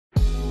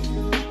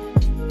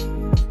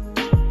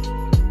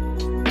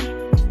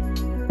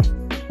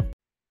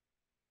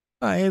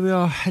Right, here we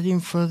are heading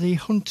for the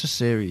Hunter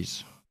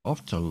series,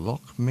 off to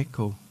Loch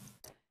Mikle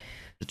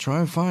to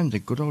try and find the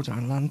good old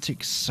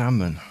Atlantic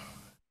salmon.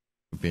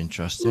 Would be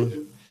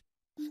interesting.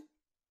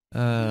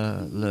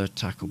 Lure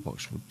tackle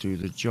box will do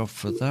the job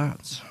for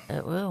that.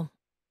 It will.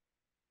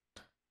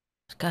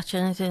 Just catch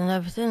anything and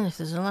everything. If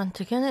there's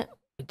Atlantic in it,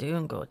 we're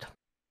doing good.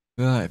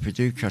 Right, if we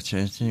do catch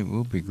anything, it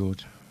will be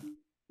good.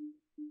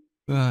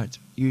 Right,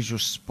 usual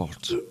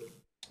spot.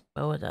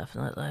 Oh,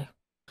 definitely.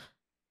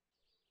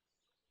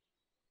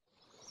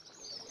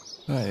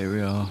 Right, here we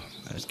are.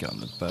 Let's get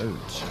on the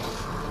boat.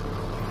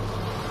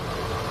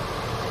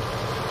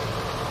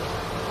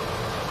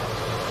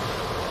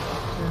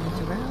 Turn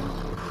it around.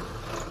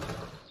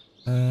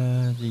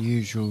 The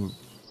usual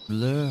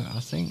lure, I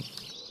think.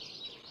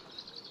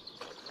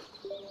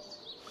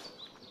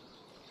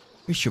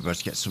 We should be able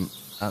to get some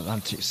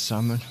Atlantic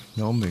salmon.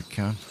 Normally we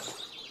can.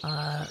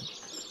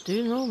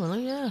 Do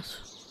normally, yes.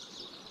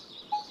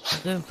 I'm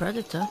doing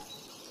predator.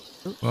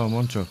 Oops. Well, I'm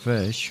onto a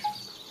fish.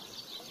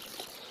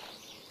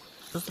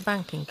 Does the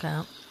banking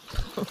count?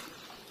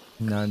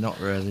 No, not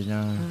really,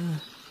 no.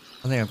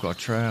 I think I've got a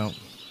trout.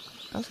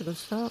 That's a good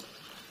start.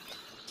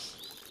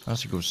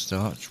 That's a good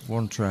start.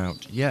 One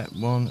trout. Yeah,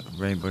 one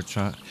rainbow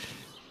trout.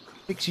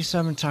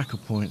 67 tackle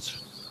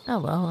points. Oh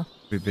well.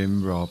 We've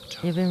been robbed.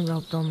 You've been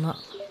robbed on that.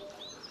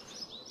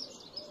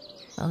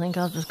 I think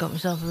I've just got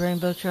myself a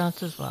rainbow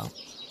trout as well.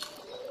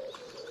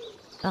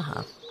 I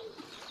have.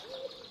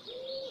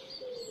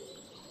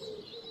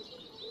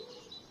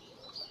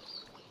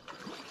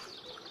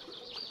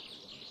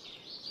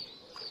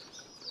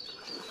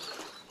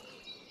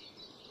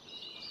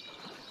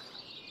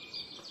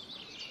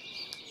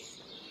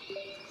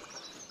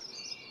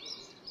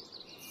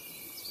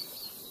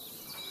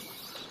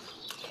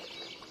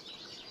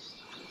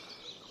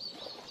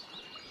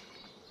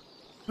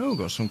 Oh, we've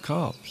got some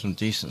carp. Some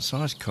decent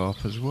sized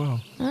carp as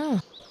well. Oh.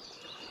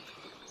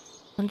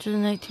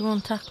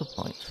 181 tackle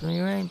points from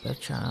your rainbow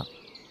trout.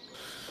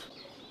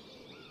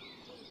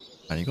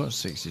 And you got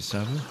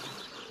 67.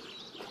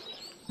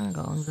 I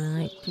got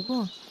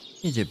 181.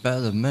 You did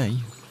better than me.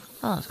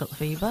 Oh, it's got the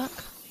feedback.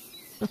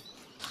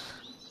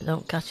 You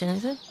don't catch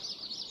anything.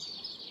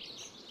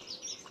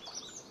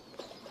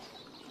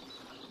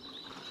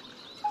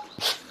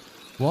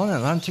 One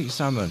Atlantic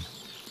salmon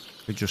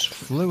who just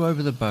flew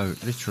over the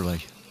boat,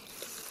 literally.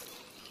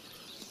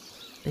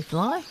 They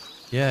fly?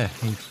 Yeah,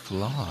 he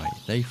fly.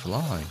 They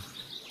fly.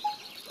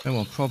 No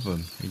one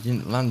problem. He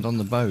didn't land on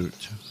the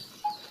boat.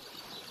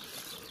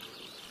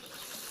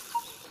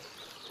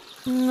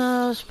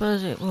 No, I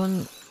suppose it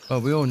wouldn't.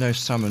 Well, we all know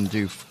salmon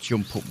do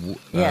jump up.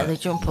 Yeah, they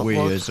jump up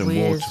weirs and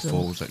weirs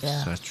waterfalls, and,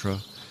 etc.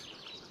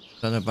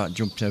 Don't know about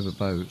jumping over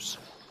boats.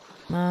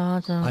 No,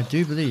 I don't. I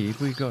do believe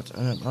we got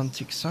an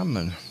Atlantic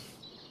salmon.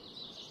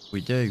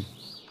 We do.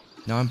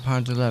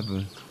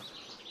 £9.11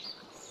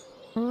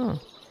 Oh.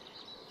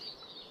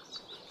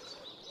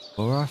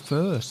 for our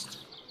first.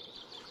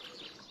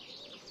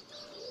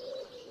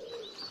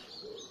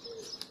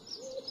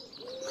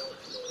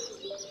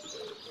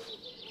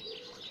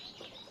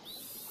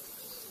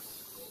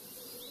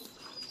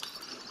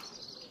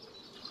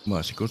 Well,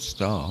 it's a good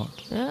start.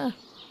 Yeah,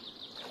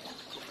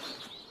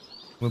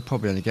 We'll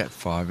probably only get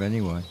 5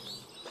 anyway.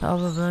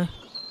 probably.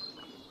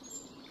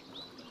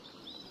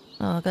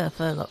 Oh, I'll get a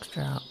furlock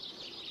trout.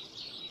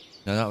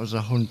 Now that was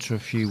a hunter a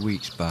few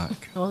weeks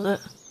back. Was it?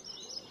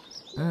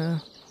 I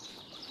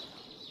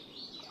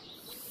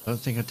don't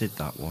think I did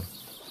that one.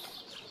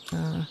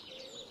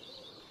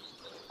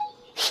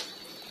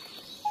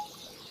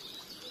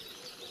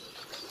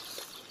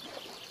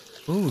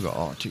 Oh, we've got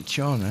Arctic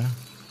char now.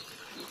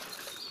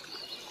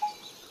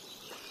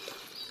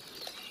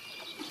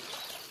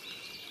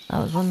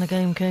 That was when the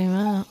game came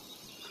out.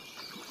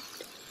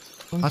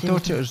 I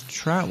thought it was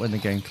trout when the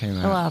game came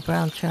Oh, out. our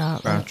brown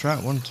trout. Brown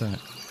trout, wasn't it?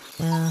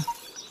 Yeah.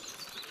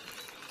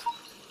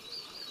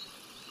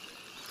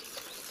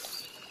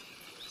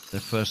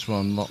 The first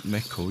one, Loch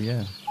Mikle,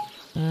 yeah.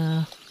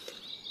 Yeah.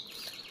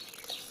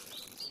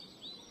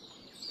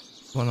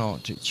 One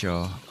Arctic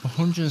char.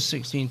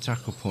 116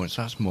 tackle points,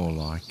 that's more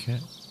like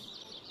it.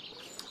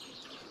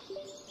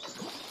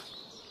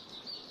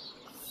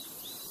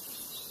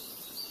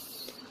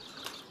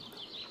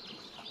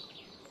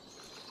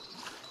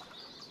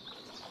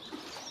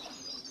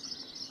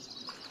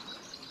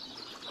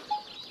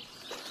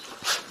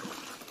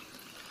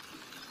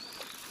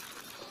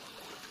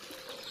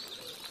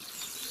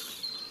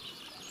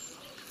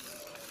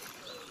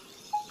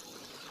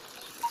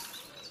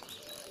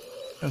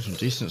 That's some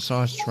decent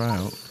sized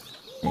trout.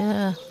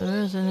 Yeah,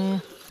 there is in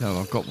here. No,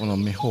 I've got one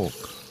on my hook.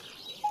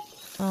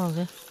 Oh,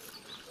 okay.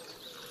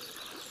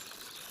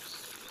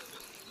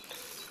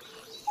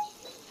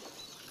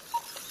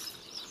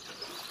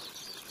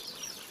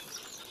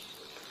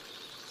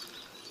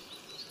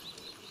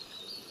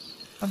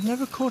 I've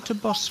never caught a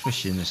boss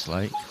fish in this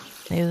lake.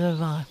 Neither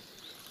have I.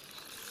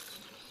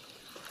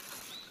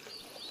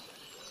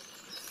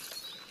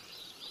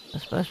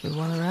 There's supposed to be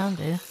one around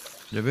here.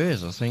 There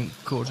is, I think,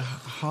 called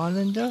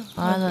Highlander.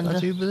 Highlander. I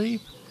do believe.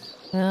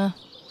 Yeah.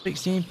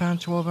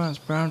 £16, 12 ounce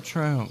brown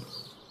trout.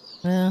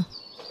 Yeah.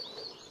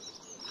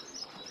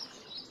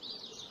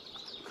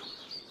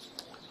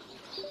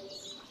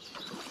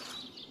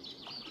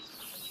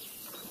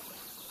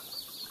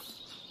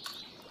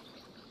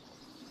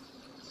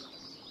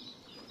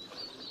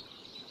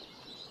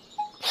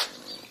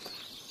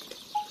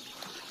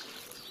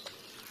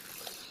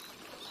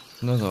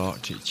 Another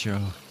Arctic char.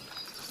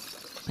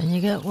 When you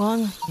get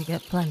one, you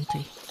get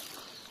plenty.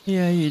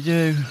 Yeah, you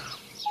do.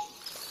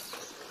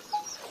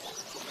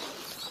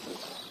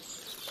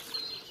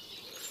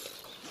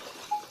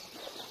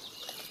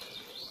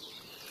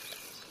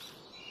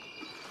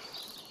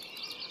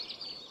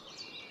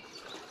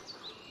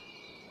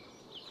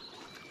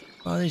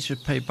 Well, they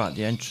should pay back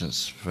the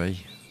entrance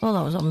fee. Well,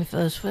 that was on my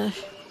first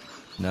fish.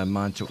 No,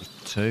 mine took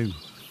 2.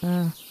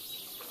 Yeah.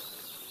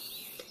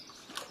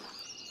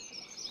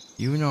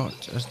 You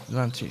not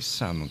Atlantic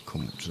salmon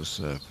come up to the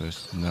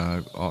surface?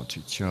 No,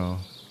 Arctic char.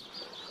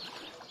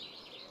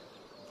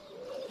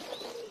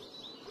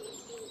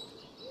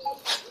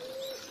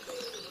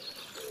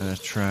 And a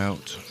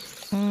trout.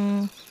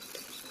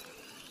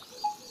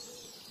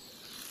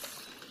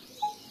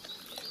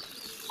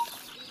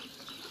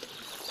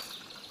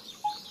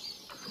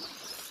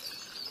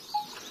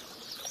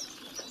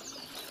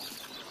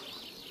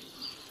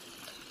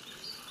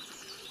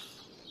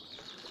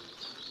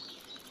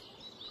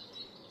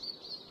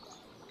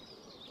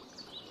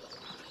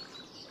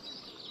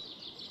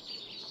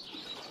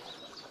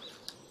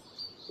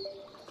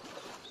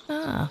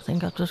 I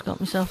think I've just got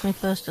myself my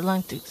first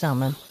Atlantic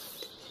salmon.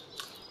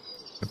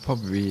 It'll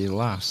probably be your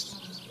last.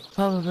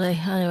 Probably.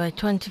 Anyway,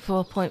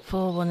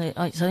 24.41.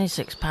 It's only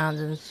 £6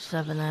 and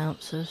 7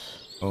 ounces.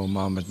 Oh,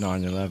 mine was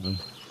 9.11.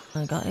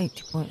 I got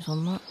 80 points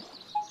on that.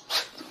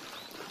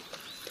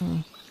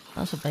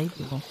 That's a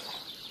baby one.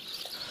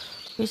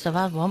 At least I've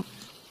had one.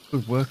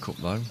 Good workup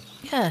though.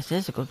 Yes, it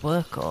is a good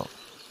workup.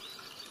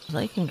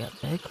 They can get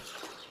big.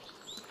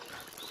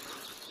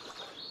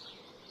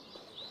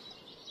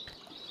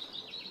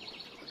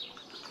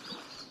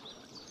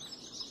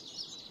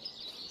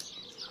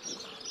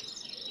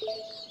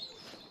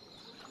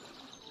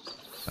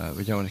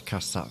 We don't want to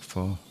cast that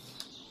far.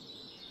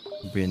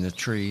 We'll be in the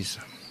trees.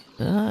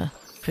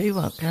 Tree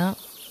won't count.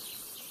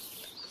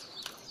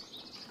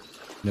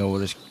 No, well,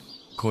 this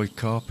koi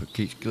carp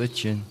keeps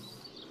glitching.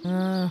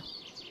 Well,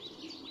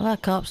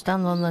 that carp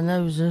stand on their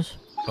noses.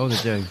 Oh, they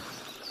do.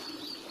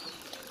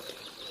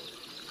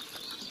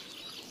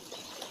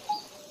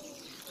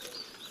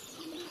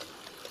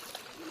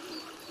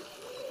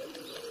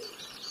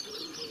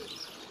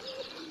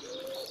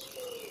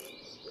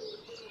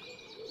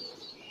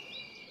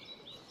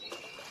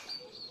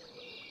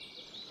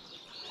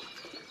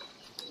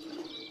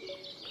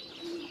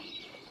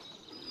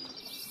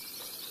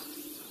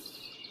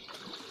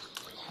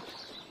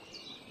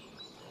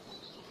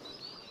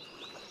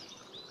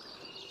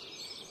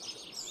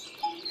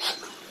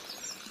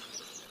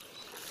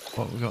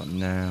 What we got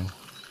now?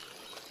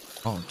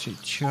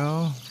 Arctic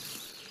char.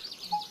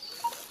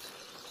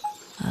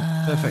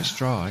 Perfect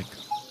strike.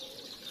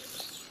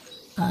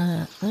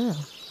 Yeah.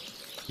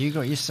 You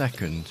got your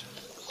second.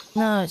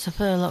 No, it's a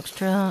furlock's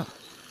trout.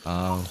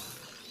 Oh.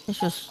 It's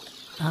just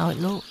how it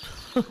looked.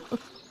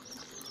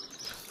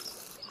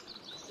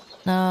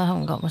 No, I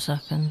haven't got my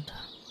second.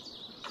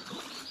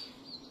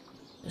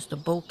 Just a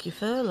bulky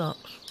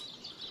furlocks.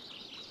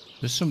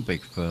 There's some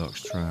big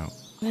furlocks trout.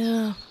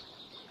 Yeah.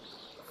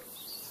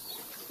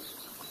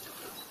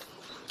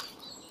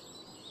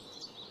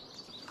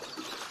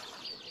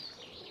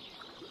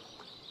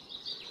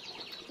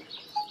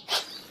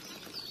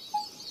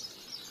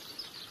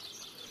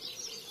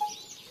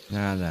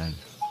 Now then.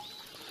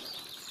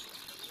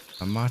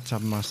 I might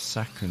have my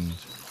second.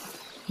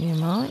 You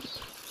might.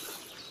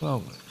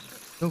 Well,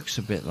 looks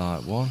a bit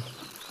like one.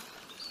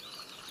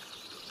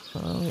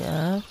 Oh,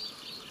 yeah.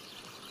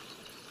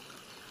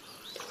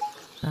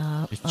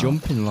 It's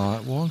jumping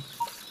like one.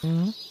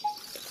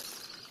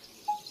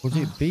 Would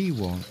it be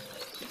one?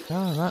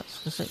 Oh,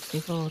 that's the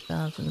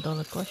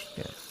 $64,000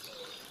 question.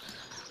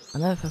 I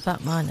know for a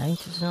fact mine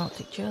ain't. It's an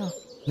Arctic char.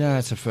 No,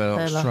 it's a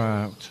furlocks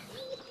trout.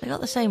 They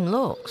got the same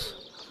looks.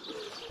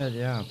 Yeah, they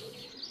have.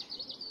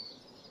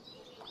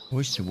 I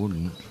wish they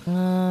wouldn't.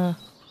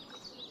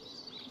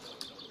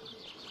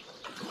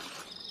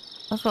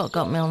 That's what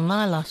got me on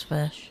my last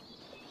fish.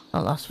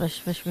 Not last fish,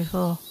 fish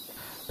before.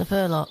 The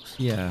furlocks.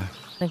 Yeah.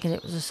 Thinking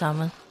it was a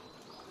salmon.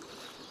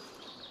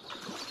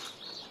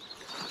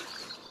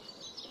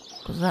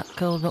 Because that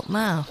curled up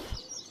mouth.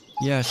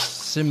 Yes,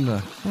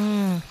 similar.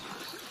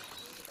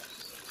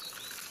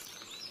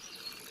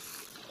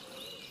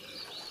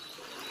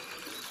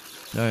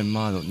 No, in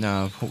my look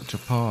now, I've hooked a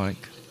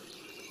pike.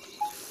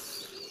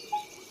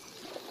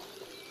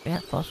 Yeah,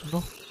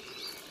 possible.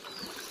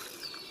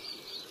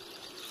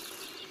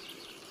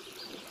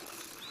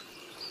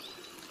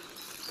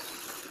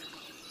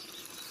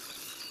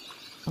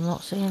 I'm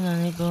not seeing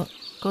any, but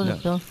could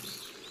have done.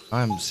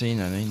 I haven't seen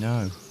any,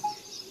 no.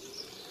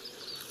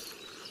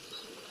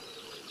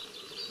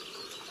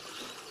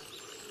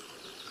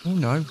 Oh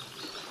no.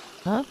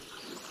 No?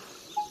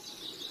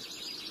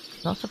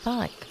 Not a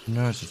pike.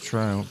 No, it's a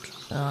trout.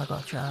 Oh, I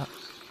got a trout.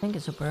 I think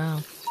it's a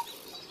brown.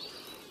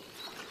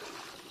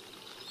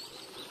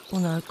 Oh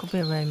no, it could be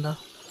a rainbow.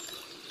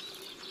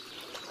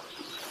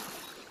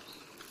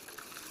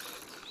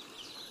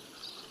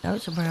 No,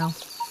 it's a brown.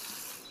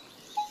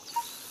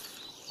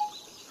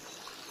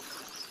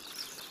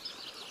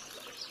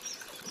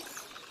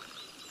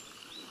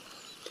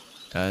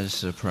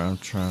 This is a brown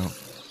trout.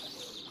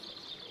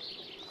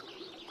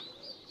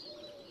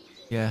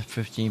 Yeah,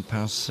 £15,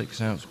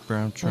 6-ounce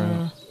brown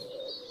trout.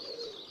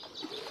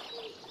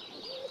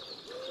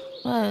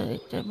 Well,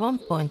 at one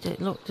point it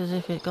looked as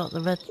if it got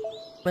the red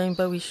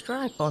rainbowy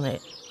stripe on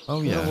it. Oh,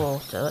 in yeah. the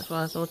water. That's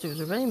why I thought it was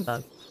a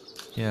rainbow.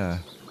 Yeah.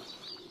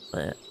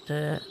 But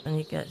when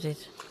you get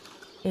it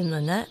in the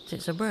net,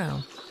 it's a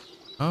brown.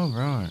 Oh,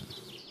 right.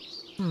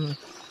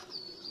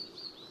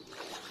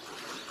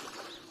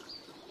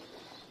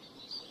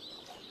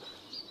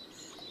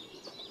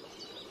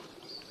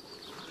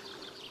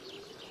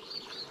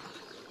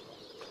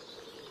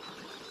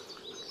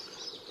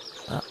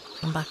 But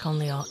I'm back on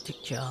the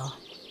Arctic jar.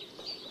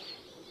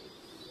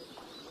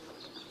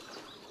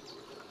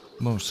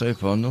 Well, so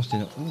far,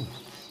 nothing. Ooh.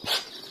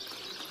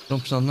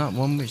 Jumps on that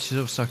one, which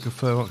looks like a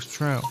fur ox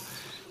trout.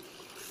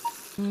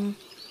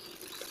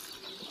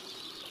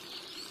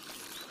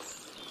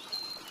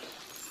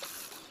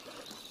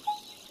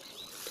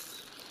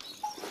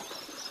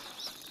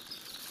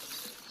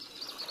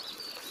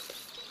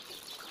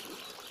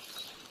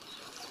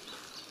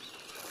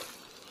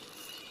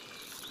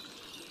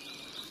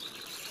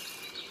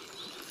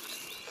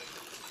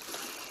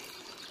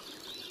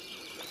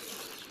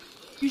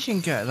 You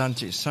can get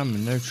Atlantic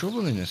salmon, no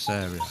trouble in this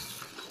area.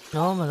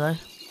 Normally.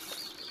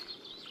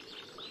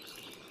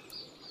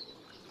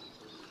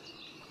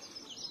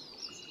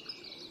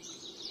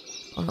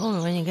 Well,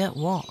 normally when you get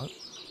one,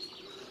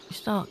 you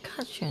start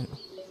catching.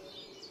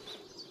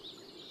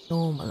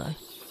 Normally.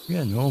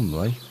 Yeah,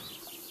 normally.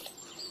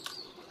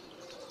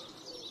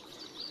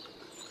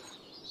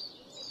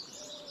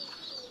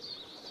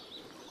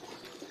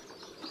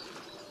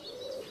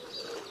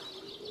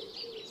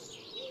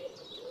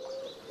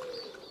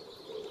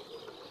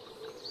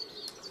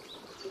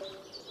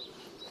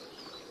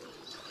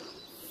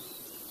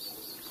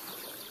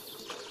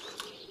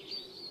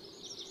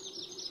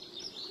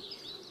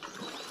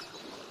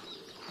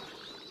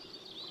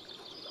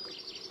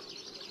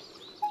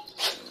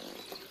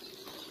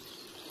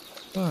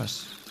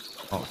 First,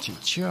 Arctic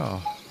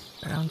char.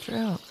 Brown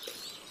trout.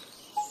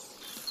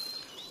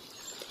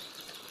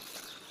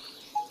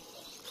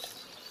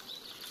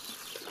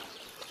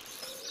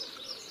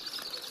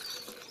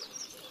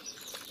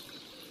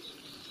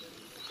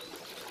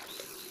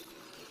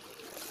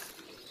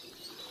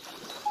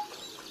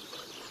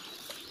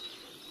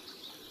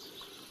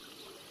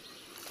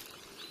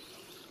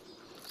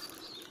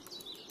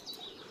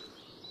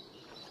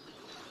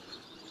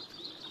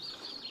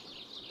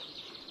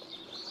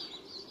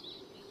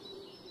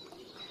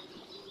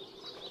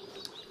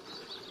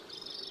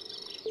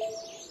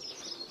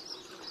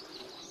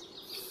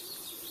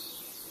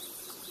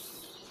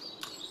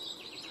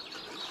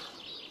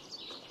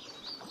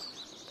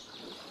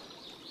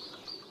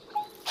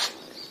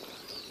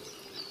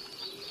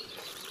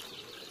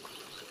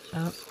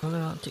 Oh,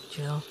 another Arctic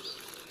jar.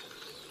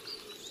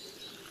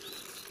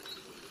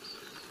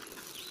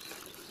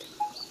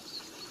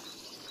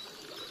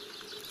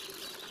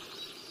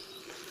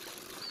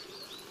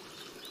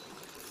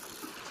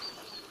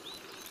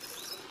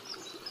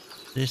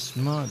 This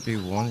might be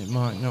one, it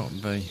might not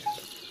be.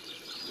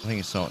 I think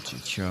it's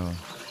Arctic char.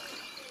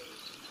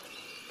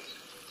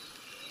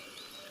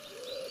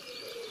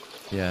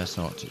 Yeah, it's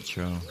Arctic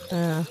char.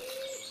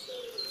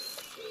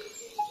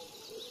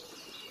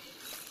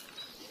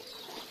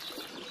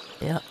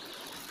 Yep.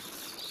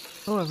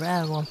 Oh, a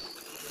rare one.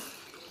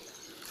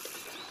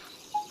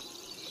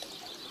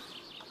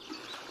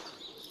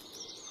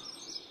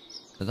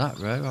 For that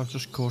rare, I've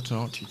just caught an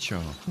Arctic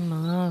char.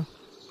 No.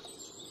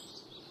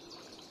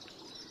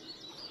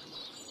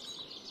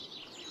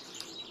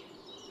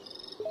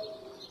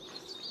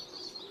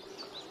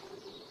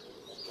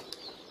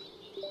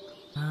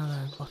 Now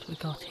then, what have we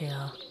got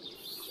here?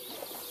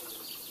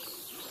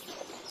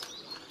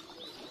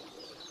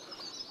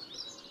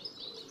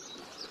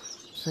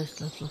 What's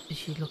this little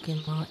fishy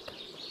looking like?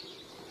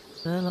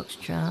 Burlock's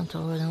trout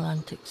or an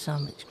Atlantic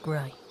salmon? It's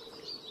grey.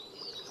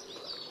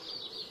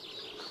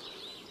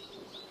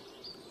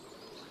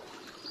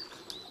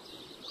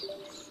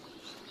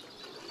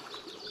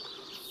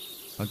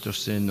 I've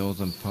just seen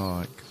northern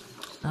pike.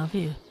 Have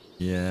you?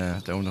 Yeah, I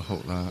don't want to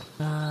hook that.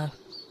 No.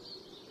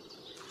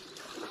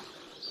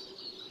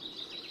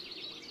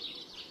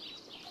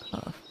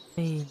 Got a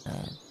feeling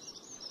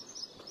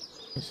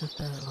it's a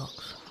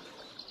Burlock's.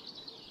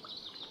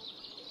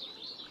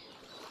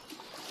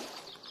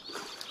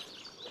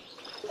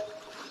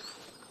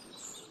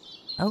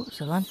 Oh,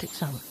 it's Atlantic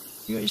salmon.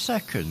 You got your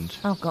second?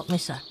 I've got my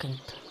second.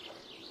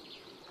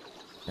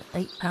 At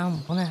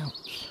 £8 1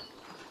 ounce.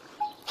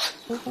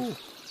 Ooh.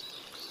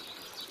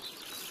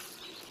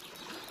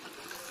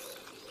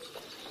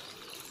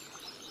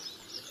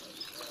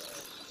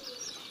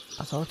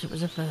 I thought it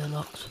was a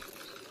furlox.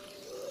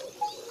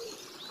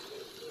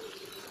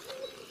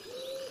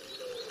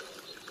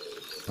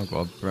 I've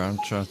got a brown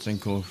trout thing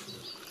called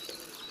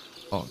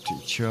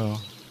Arctic char.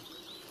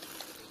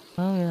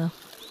 Oh yeah.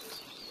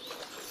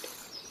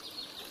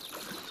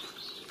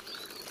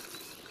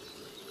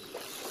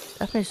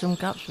 Definitely some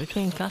gaps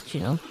between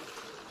catching them,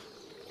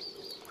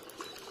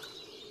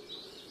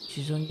 which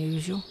is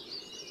unusual.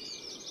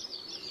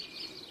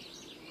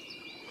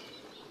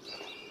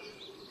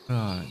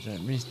 Right,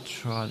 let me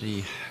try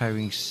the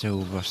herring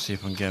silver, see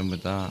if I can get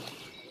with that.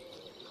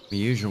 The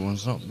usual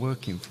one's not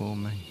working for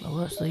me. Well,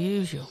 what's the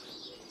usual?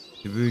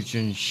 The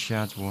Rugen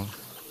shad one.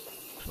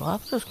 Well,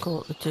 I've just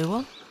caught the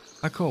 2-1.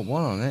 I caught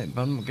one on it,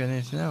 but I'm not getting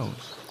anything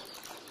else.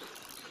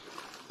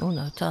 Oh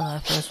no, tell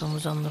her first one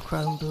was on the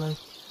chrome blue.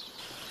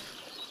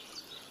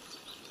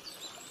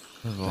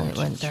 And it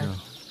went down.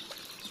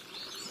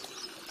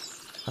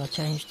 I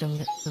changed them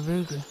to the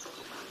Rugen.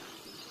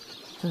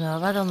 So now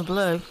I've had on the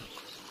blue.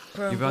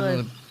 Chrome You've blue. had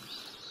on the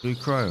blue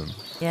chrome?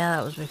 Yeah,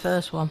 that was my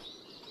first one.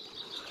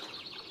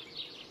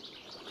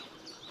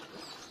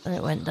 And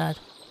it went dead.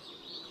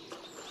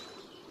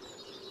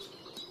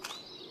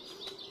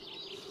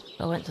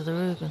 I went to the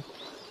Rugen.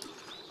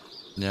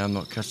 Yeah, I'm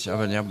not catching.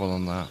 I've only had one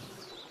on that.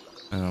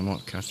 And I'm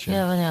not catching.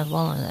 Yeah, I've only had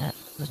one on it.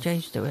 I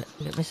changed to it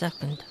to get my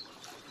second.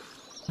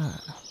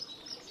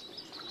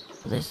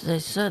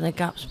 There's certainly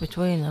gaps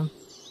between them.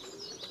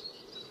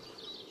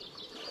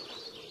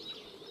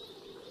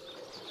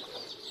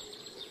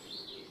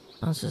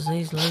 Answers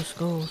these low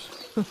scores.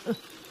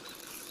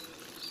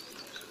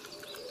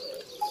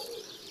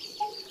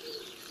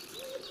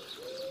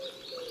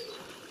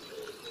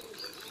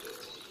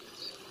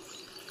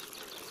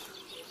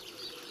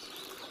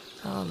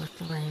 Oh,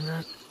 little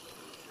rainbow.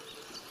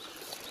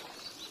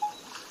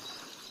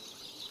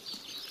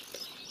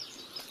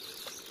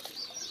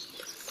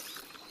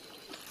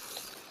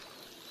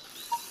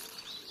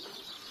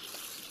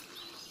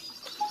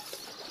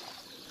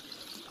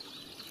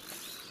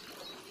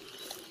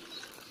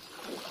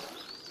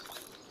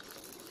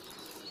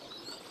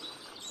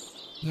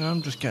 No,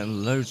 I'm just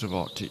getting loads of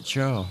Arctic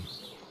char.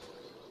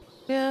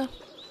 Yeah.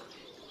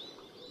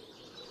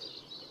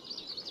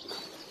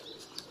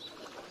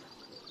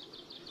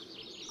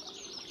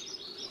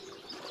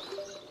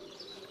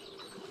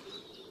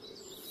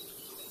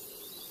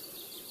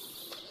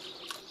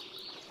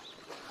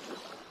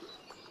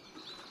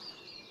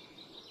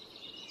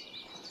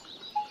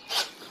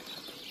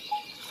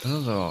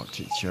 Another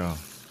Arctic char.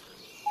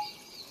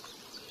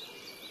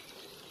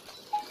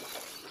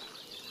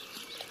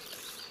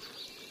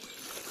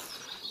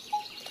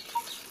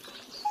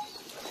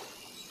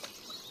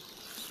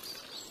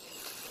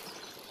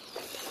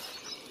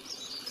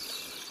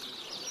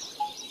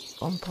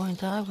 At one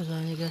point I was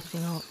only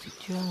getting Arctic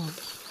chars.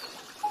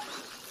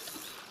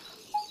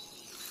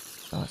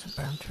 Oh, it's a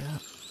brown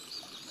trout.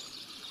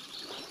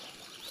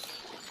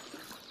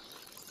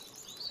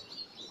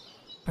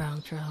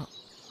 Brown trout.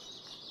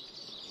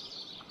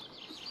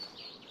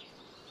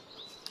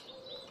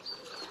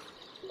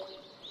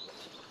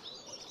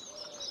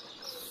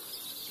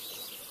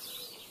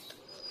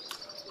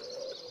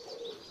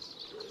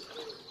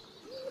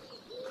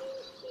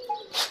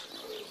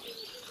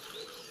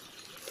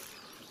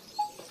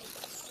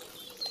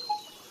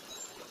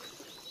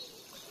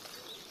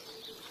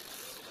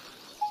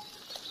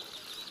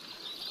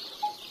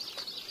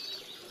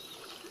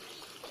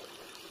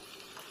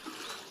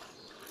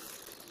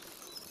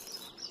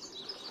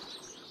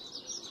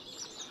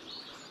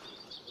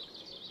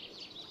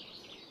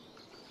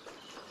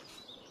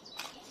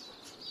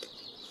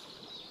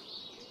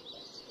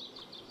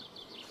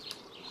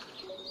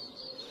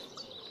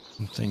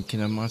 I'm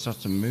thinking I might have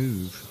to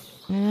move.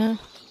 Yeah.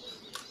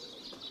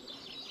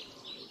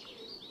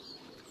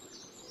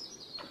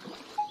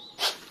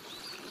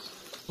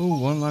 Oh,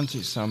 one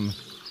Atlantic salmon.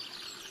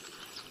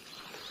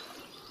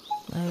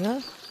 There you go.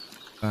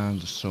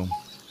 Found some.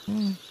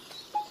 One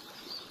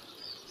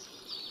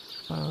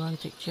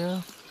Atlantic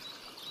char.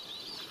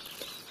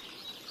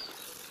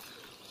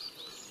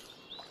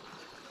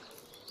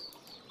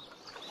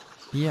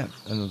 Yep,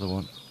 another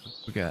one.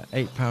 We got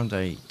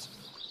 £8.8.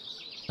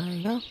 There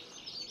you go.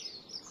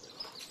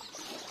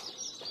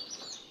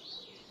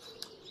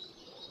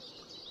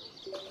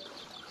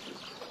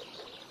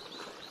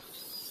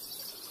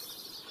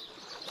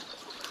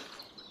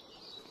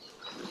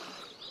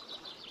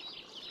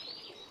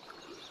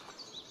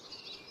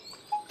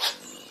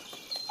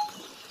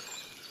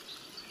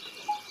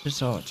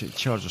 This Arctic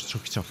char just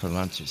took it off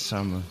Atlantic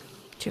salmon.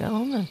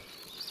 Gentlemen.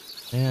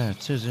 Yeah,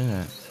 it is, isn't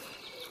it?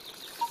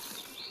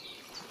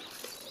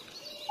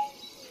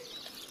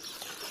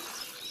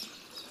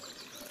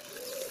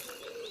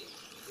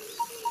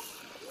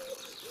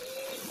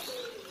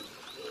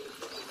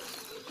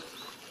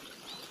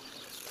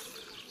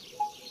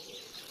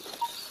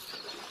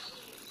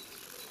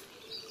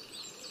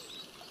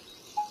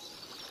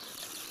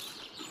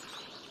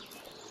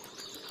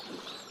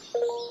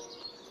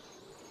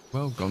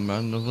 Well, gone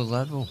round another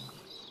level.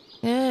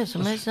 Yeah, it's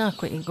amazing how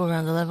quick you go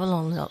around the level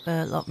on Loch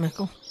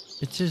Mikle.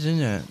 It is, isn't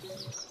it?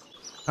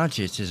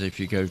 Actually, it is if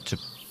you go to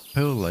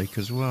Pearl Lake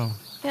as well.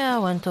 Yeah, I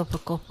went up a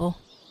couple.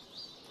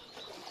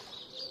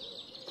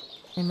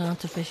 The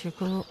amount of fish you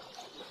caught.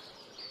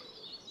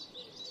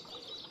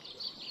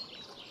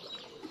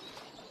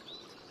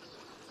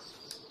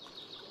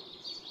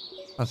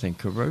 I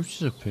think a roach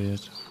has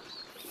appeared.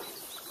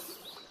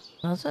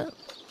 Has it?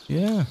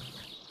 Yeah.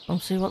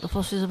 Want to see what the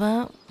fuss is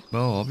about?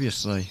 Well,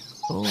 obviously.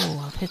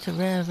 Oh, I've hit a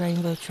rare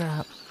rainbow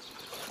trout.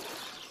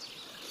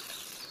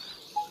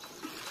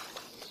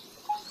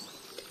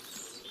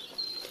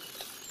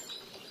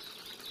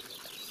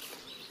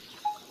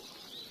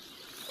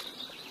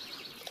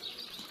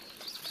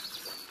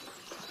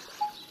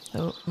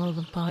 Oh,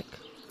 northern pike.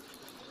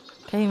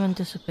 Came and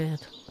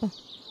disappeared. Oh.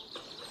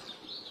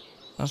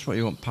 That's what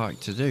you want pike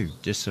to do,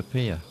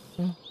 disappear.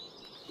 Oh,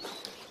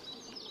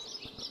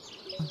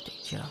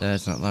 did you?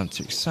 There's an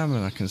Atlantic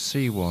salmon, I can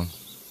see one.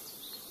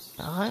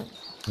 Alright.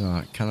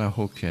 Right, can I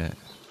hook it?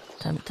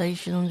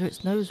 Temptation under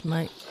its nose,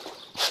 mate.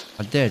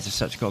 I did,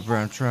 it's actually got a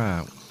brown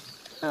trout.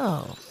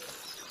 Oh.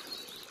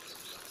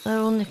 They're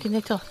all nicking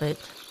it off it.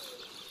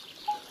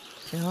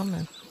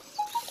 Charming.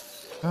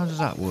 How does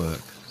that work?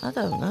 I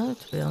don't know,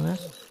 to be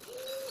honest.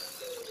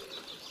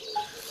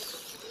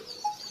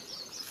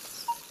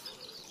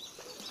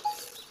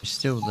 It's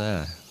still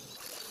there.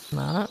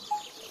 Right.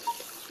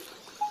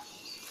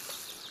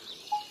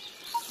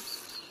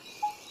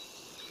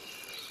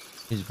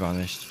 He's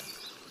vanished.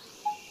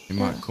 He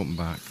might come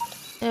back.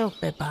 He'll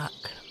be back.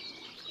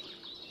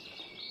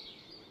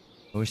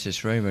 I wish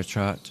this rainbow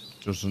trout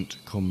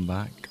doesn't come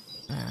back.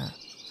 Yeah.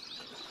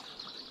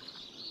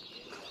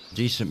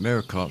 Decent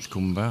mirror carp's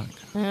come back.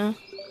 Yeah.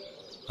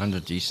 And a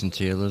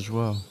decent eel as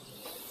well.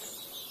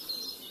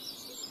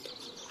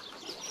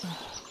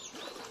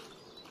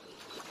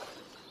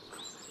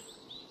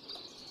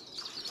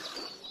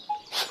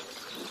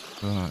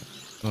 Right.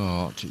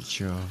 Oh, Arctic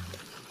char.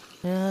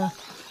 Yeah.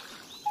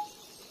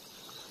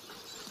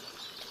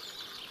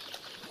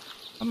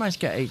 I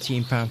managed to get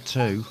 £18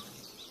 too.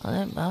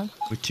 I ain't bad.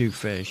 With 2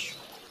 fish.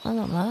 I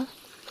don't know.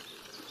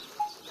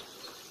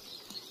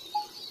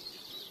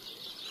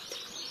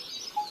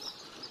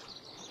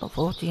 Got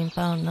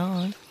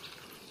 £14.9.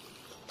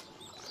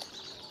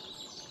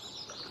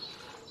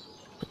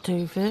 For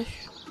 2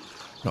 fish.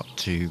 Not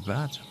too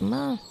bad.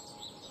 No.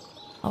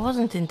 I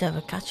wasn't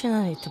endeavour catching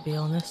any, to be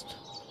honest.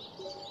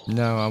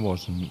 No, I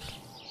wasn't.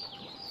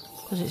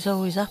 Because it's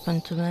always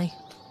happened to me.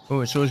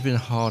 Oh, it's always been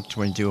hard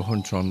when you do a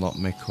hunter on Loch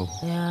Mikle.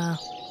 Yeah.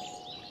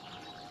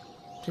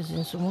 It is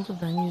in some other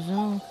venues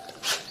now.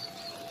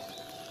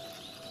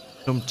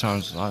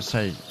 Sometimes, like I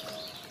say,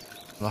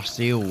 last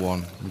eel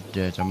one we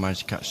did, I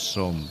managed to catch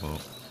some,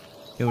 but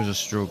it was a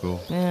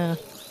struggle. Yeah.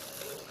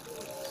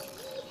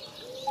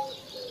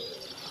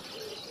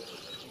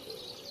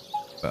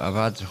 But I've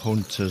had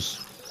hunters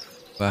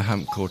where I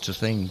haven't caught a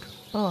thing,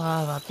 Oh,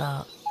 I've had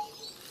that.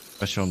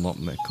 especially on Loch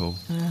Mikle.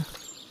 Yeah.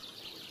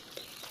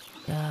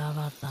 Yeah, I've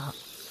had that.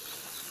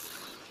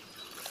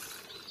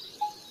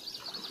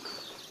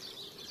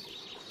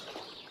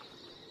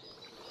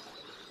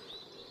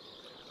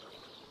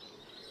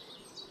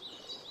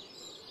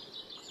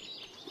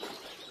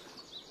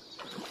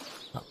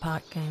 That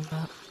pike came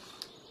back.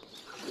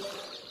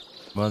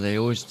 Well, they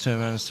always turn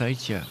around and say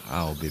to you,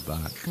 I'll be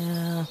back.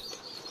 Yeah.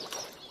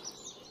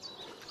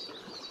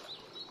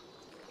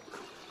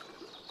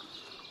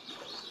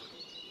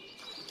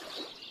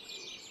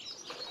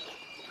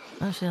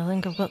 Actually, I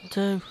think I've got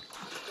 2.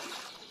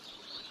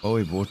 Oh,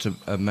 we brought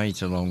a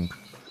mate along.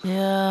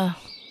 Yeah.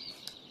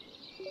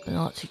 The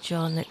Arctic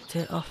char nicked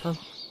it off him.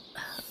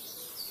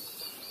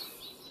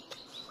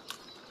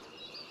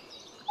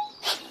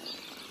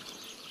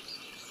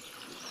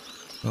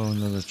 Oh,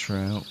 another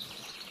trout.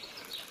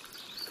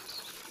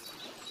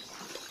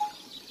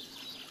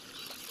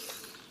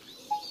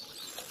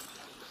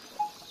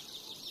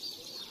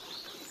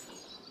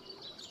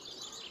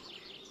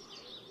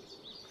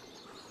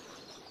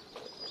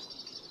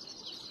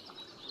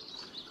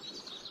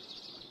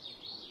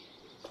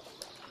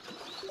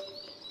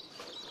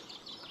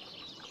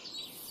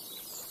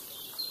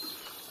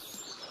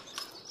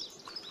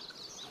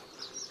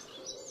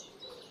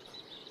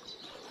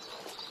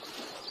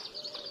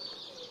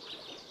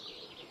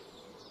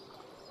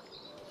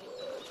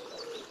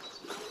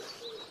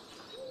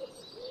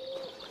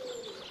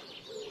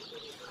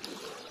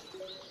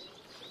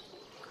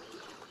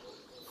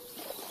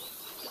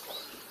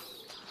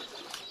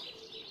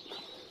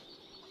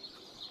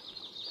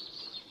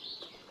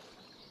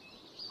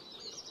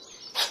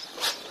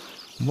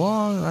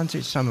 One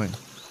Atlantic salmon.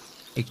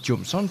 It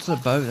jumps onto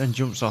the boat and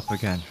jumps off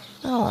again.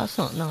 Oh, that's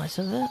not nice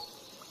of it.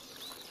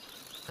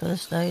 Could have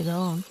stayed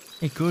on.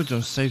 It could have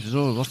done, saved us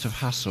all a lot of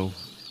hassle.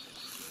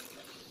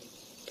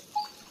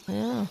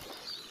 Yeah.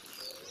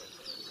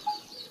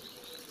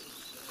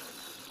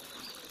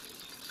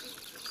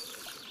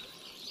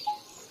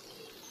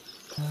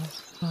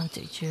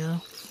 Atlantic char.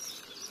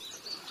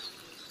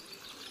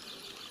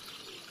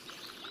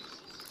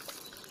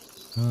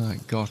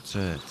 Right, got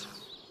it.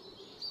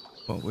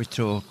 What we're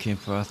talking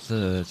for our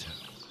third.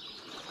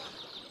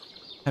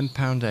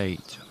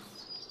 £10.8.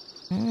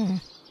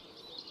 Mm.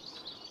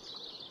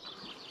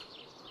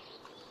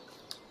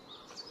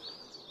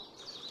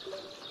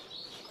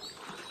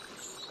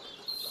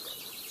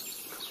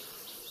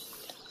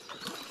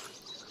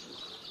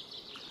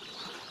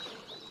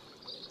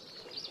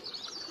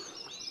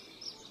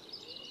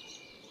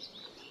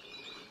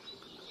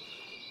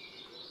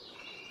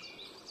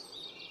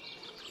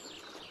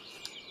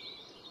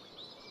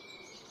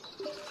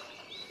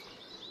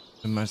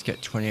 We must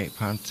get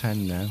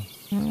 £28.10 now.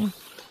 Mm.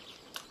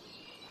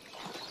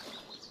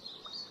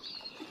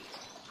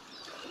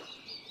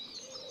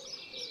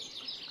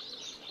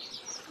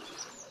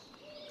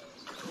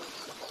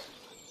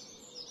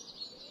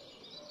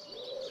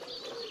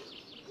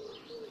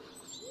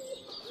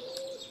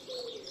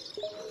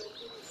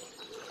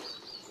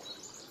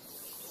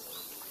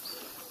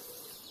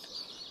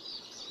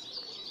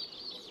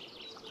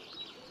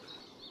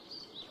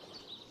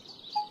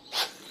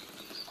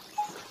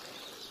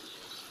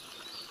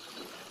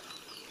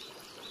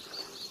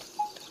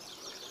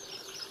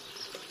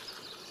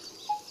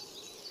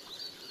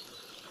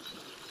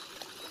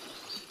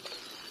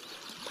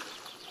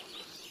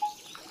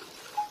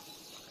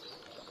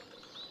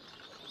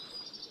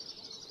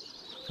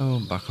 Oh,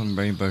 back on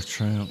rainbow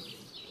trout.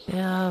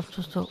 Yeah, I've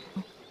just up.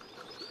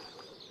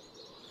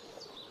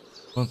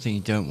 One thing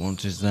you don't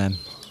want is them.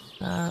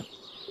 They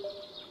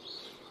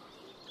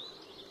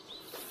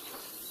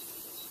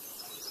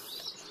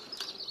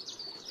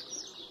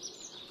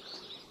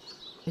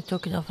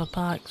took it off a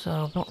pike, so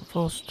I'm not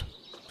fussed.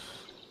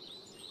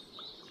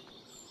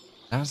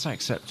 That's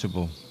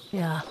acceptable.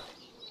 Yeah,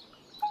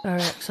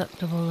 very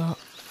acceptable that.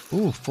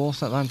 Ooh,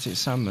 fourth Atlantic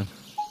salmon.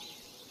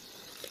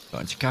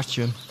 Got to catch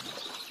him.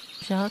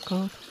 Yeah, I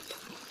could.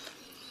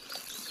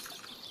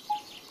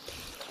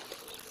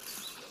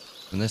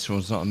 And this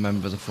one's not a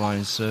member of the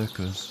Flying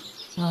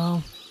Circus.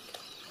 No.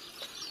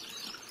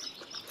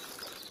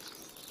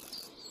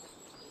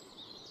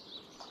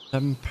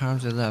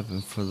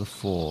 £7.11 for the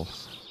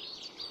fourth.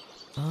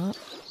 What?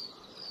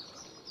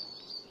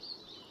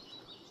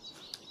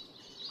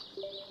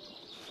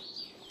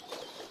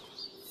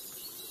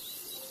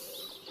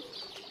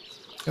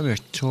 Gonna be a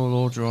tall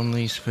order on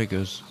these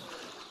figures.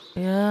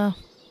 Yeah.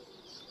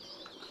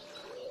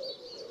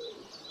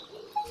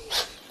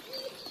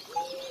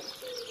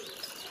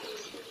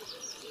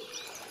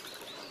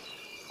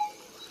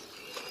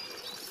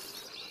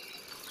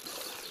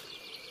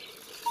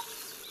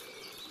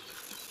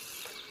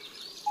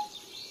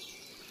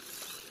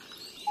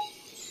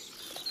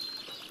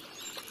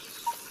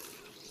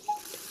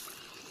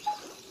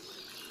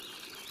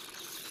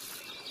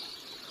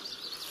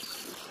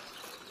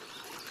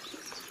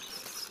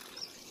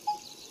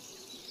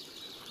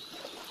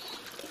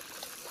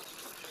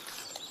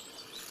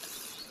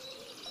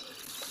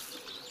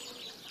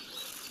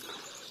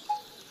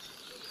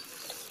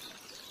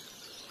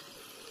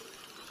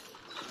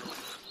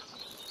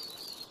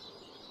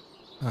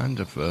 And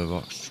a fur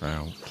box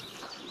trout.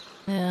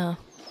 Yeah.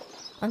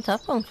 I haven't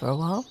had one for a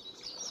while.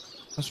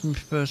 That's my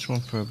first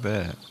one for a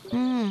bit.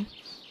 Mm.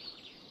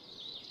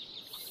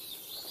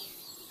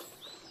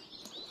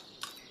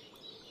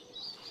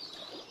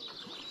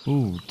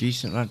 Ooh,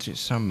 decent Atlantic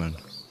salmon.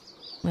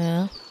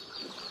 Yeah.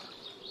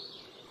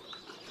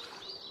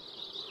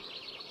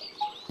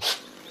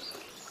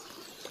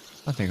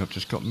 I think I've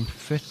just got my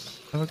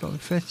fifth. Have I got my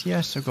fifth?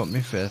 Yes, I've got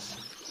my fifth.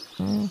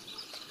 Mm.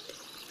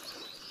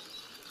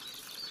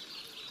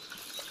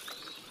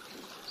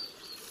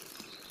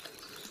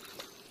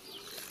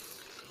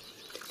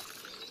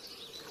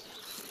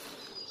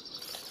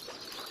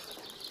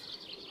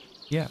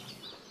 Yeah.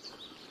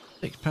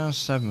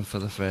 £6.7 for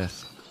the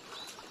fifth.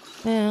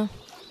 Yeah.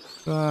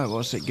 Right,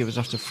 what's it give us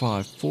after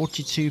 5?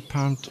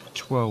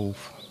 £42.12.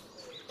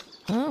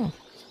 Oh.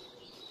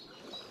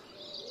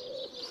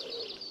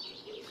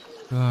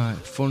 Right,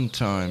 fun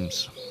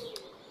times.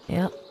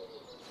 Yep.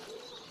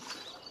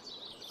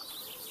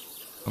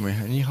 And we're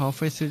only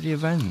halfway through the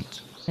event.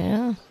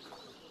 Yeah.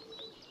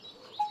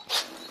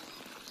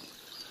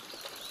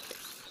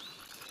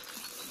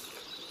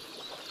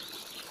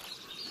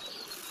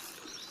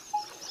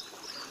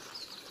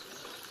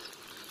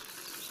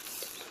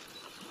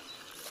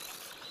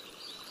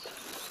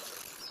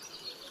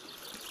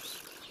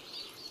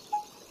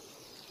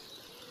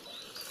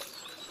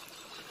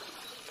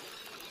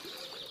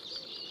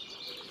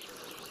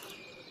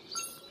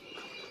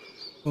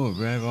 Oh,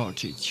 rare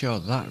Arctic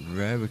chod. That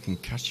rare, we can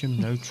catch him,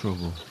 no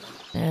trouble.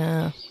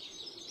 Yeah.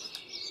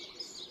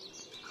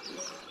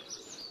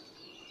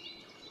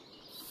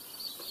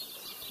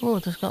 Oh,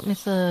 just got me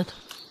third.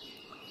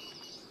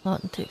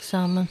 Atlantic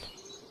salmon.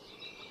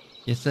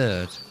 Your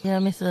third? Yeah,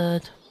 me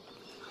third.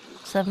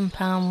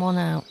 £7 1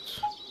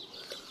 ounce.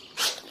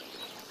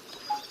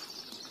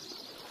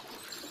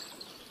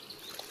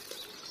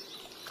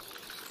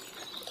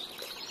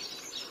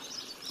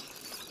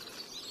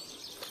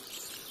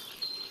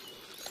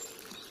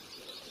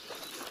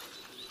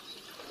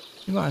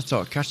 You might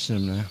start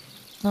catching them now.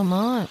 I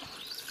might.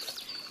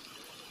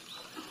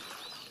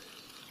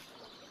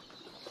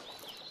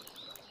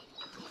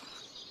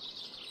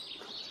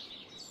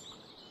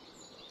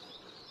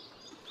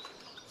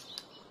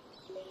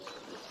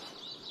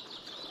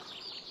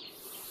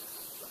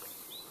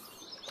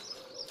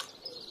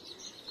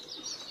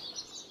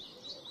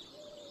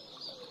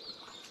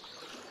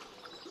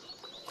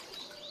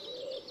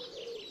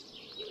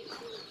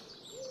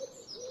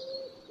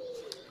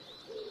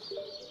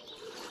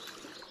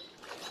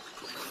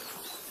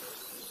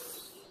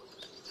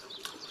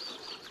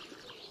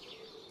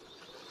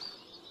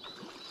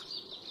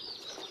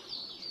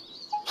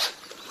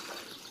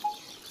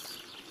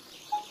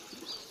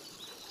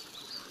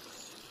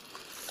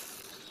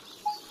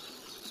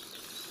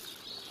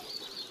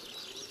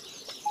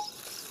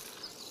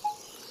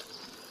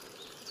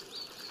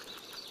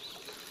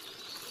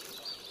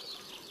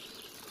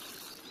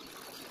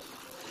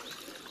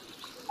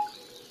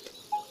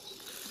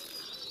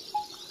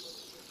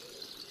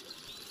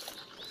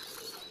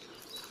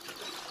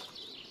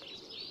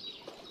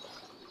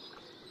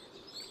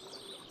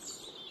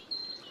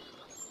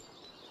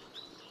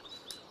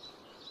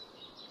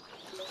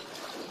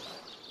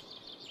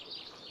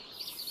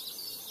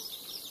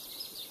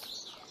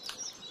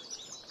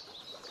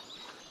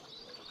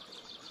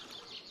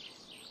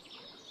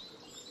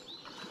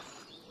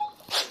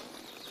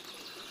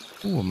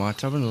 Oh, I might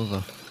have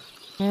another.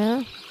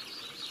 Yeah.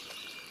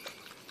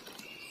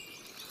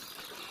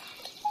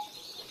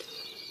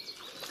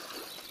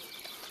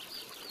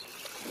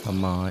 I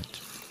might.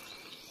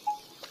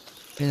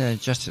 You know,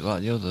 just it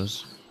like the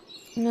others.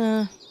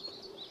 No.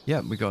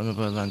 Yep, we got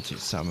another Atlantic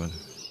salmon.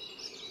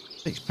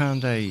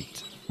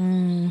 £6.8.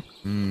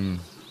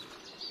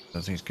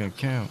 Don't think it's going to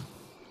count.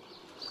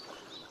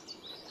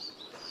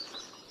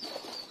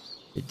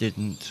 It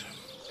didn't.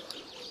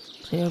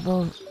 See,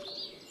 well,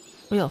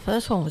 your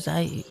first one was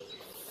 8.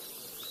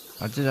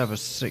 I did have a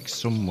 6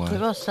 somewhere. We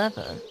got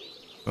 7.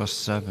 Got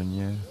 7,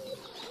 yeah.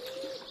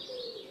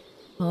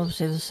 Well,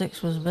 obviously the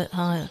 6 was a bit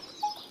higher.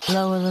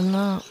 Lower than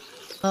that.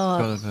 Oh,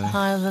 Gotta be.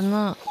 higher than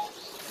that.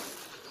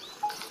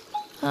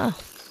 Ah,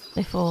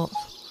 they thought.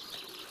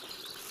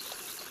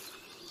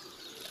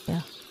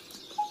 Yeah.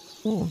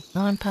 Ooh,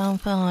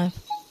 £9.5.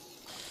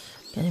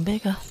 Getting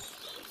bigger.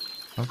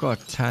 I've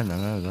got a 10, I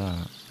know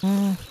that.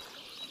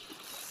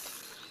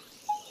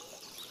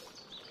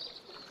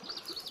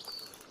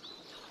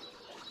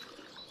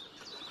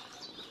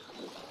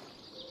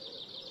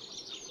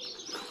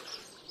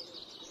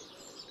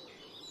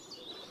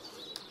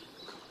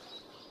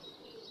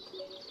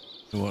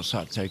 What's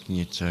that taking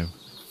you to?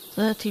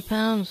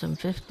 £30 and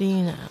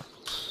 15 out.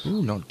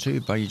 Ooh, not too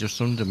bad. You're just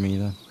under me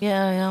then.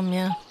 Yeah, I am,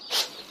 yeah.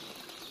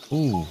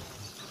 Ooh,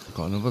 I've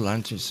got another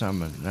Atlantic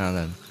salmon. Now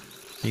then,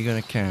 are you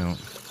going to count?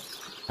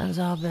 Depends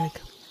how big.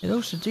 It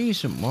looks a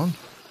decent one.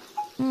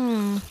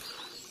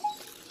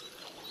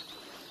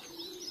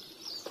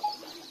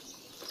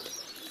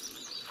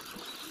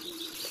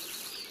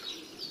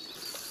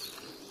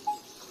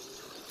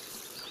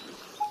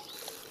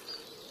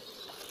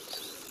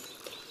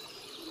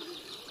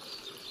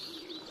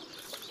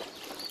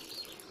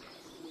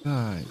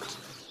 Right.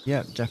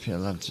 Yep, definitely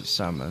Atlantic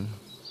salmon.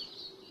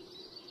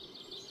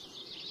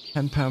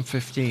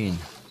 £10.15.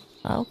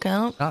 That'll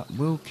count. That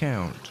will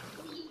count.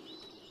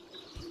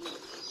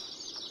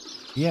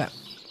 Yep.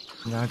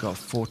 Now I got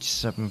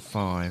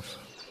 47.5.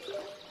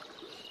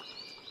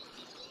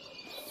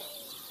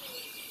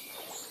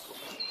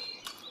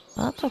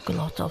 That took a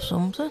lot off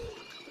something.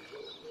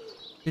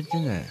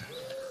 Didn't it?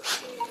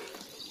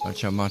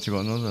 Actually, I might have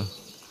got another.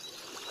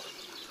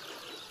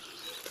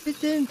 It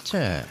didn't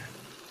it?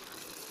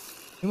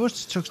 It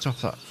must have took it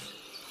off that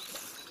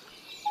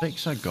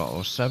 6 I got,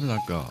 or 7 I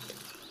got.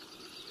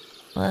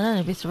 Well, it'd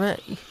only be 3.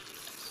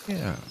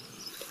 Yeah.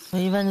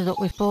 Well, you've ended up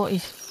with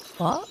 40...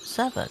 What?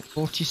 7?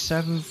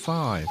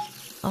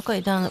 47.5. I've got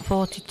it down at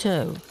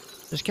 42.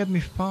 Just give me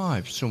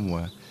 5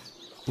 somewhere.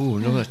 Ooh,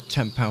 another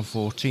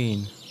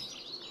 £10.14.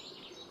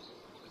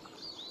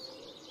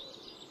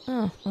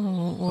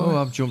 Oh,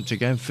 I've jumped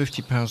again.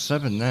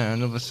 £50.7 now.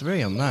 Another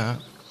 3 on that.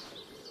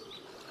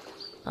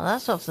 Oh,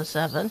 that's off the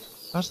 7.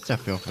 That's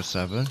definitely off a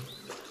 7.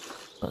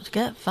 But to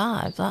get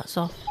 5, that's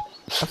off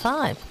a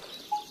 5.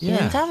 You Yeah.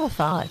 didn't have a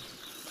 5.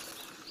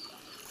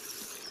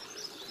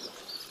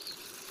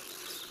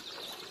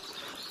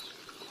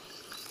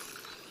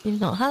 You've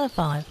not had a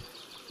 5.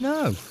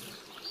 No.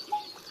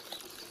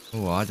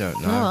 Oh, I don't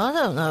know. No, I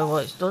don't know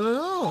what it's done at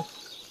all.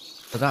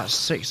 But that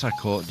 6 I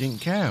caught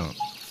didn't count.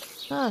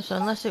 No, so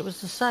unless it was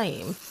the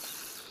same,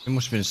 It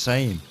must have been the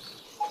same.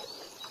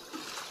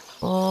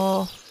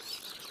 or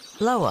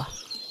lower.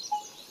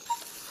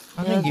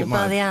 I think it by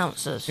might. the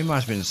ounces. It might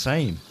have been the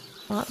same.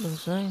 Might be the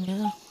same,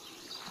 yeah.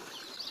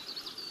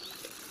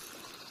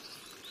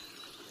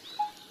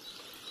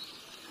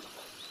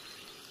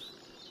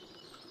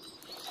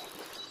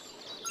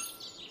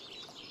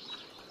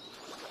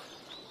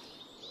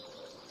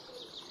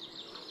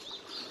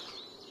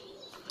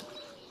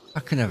 I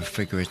can never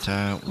figure it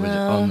out with it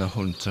on the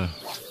hunter.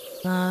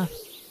 No.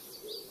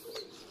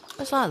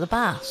 It's like the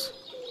bass.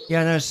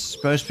 Yeah, I know it's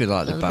supposed to be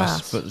like the bass,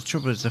 bass. but the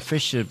trouble is the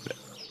fish are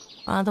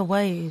By the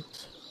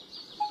waves.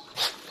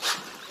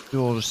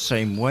 all the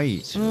same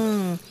weight.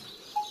 Because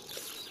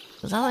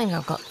I think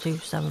I've got 2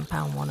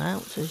 £7 1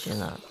 ounces, you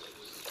know.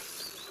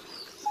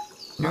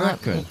 You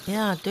reckon?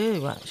 Yeah, I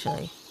do,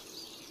 actually.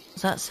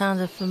 'Cause that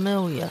sounded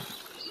familiar,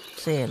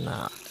 seeing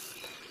that.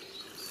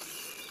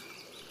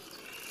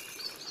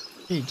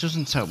 It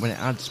doesn't help when it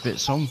adds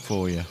bits on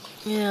for you.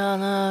 Yeah, I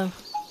know.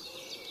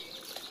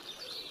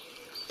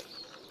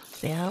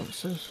 The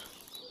ounces.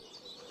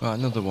 Right,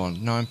 another one,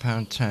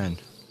 £9.10.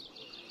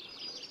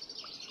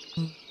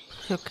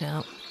 Should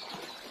count.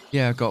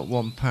 Yeah, I got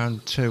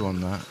 £1.2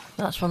 on that.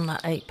 That's from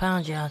that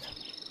 £8 you had.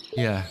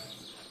 Yeah.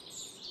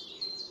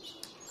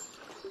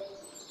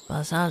 By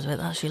the sounds of it,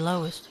 that's your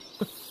lowest.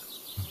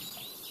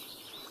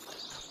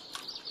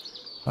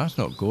 That's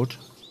not good.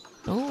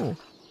 Oh,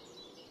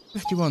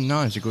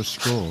 51.9 is a good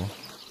score.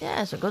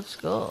 yeah, it's a good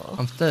score.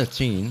 I'm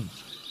 13th.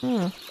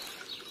 I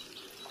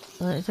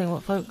don't think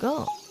what folk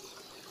got.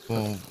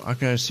 Well, I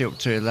can only see up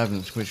to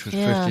 11th, which was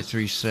Yeah.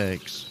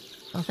 53.6.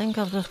 I think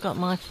I've just got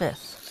my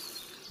 5th.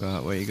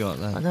 Right, what you got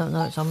I then? don't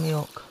know, it's on the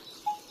hook.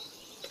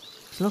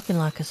 It's looking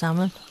like a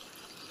salmon.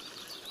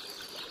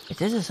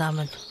 It is a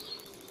salmon.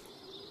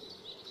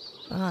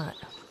 Right,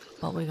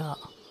 what we got?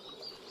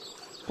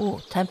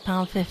 Oh,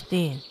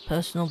 £10.15,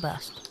 personal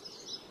best.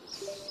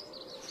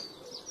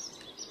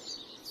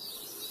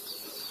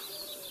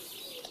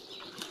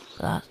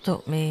 That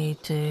took me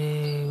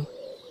to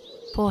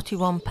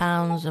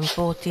 £41 and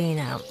 14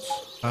 ounce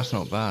That's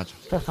not bad.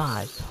 for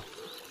 5.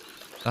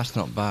 That's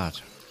not bad.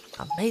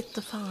 I made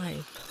the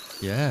 5.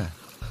 Yeah.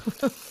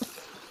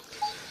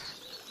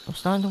 I'm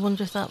starting to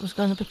wonder if that was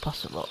going to be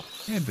possible.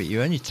 Yeah, but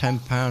you're only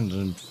 £10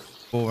 and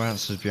 4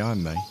 ounces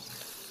behind me.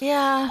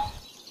 Yeah.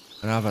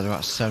 And I've had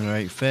about 7 or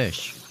 8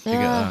 fish to get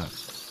Yeah. that.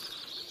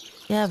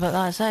 Yeah, but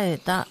like I say,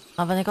 that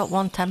I've only got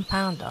one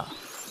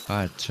 £10.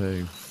 I had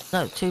 2.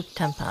 No, 2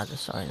 £10,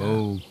 sorry. No.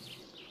 Oh.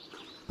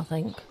 I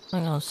think.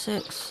 Hang on,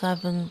 6,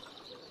 7.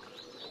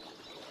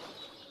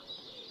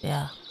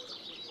 Yeah.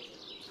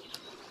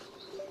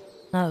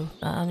 No,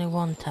 only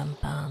one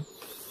 £10.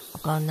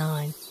 I've got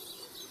 9.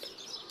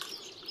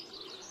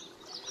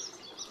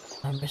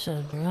 Remember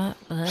serves me right,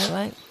 but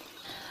anyway,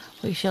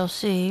 we shall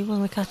see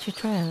when we catch a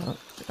trout.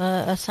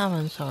 A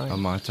salmon, sorry. I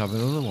might have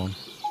another one.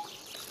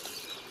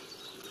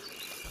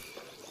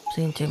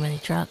 Seen too many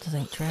trout to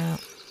think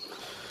trout.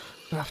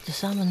 We're after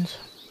salmons.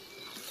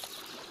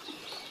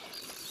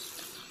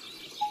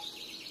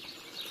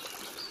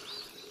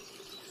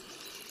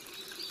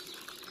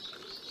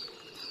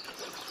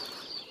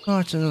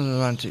 Right, another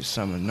Atlantic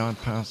salmon,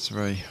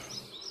 £9.3.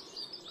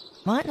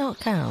 Might not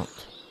count.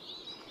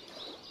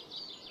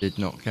 Did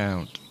not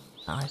count.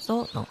 I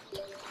thought not.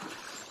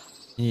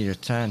 You need a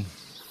 10.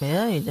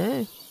 Yeah, you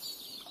do.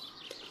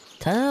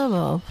 10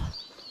 above.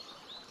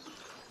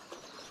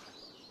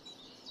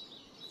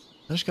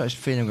 I just got this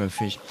feeling I'm going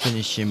to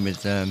finish him with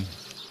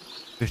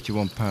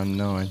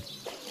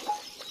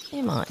 £51.9.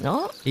 You might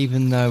not.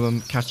 Even though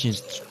I'm catching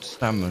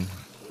salmon,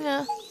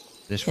 Yeah.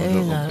 this one's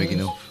Who not big knows?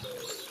 enough.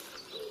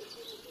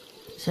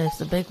 So if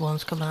the big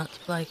ones come out to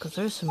play, because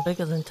there is some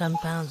bigger than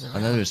 £10 around. I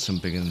know there's some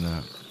bigger than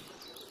that.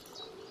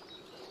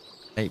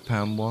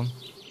 £8 one.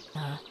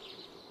 No.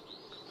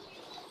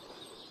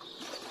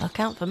 That'll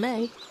count for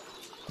me.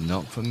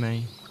 Not for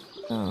me.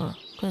 Oh,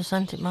 could have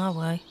sent it my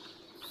way.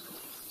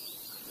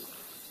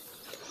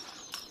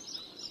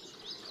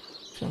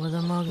 So whether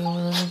I'm arguing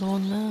with another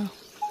one now.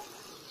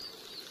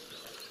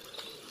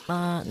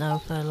 No,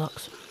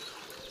 furlocks.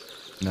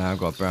 No, I've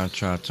got a brown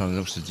trout on. It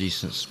looks a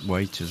decent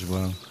weight as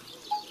well.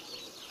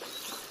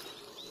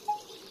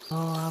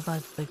 Oh, I've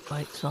had big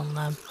weights on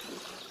them.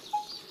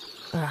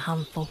 They're a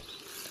handful.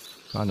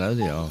 I know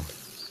they are.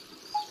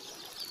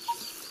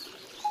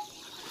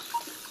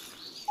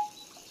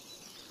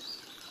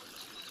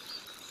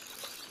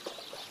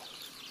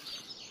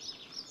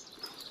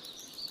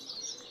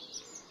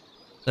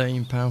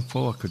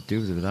 £13.4 I could do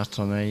with that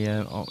on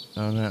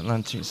an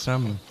Atlantic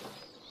salmon.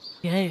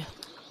 Yeah,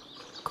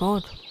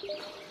 good.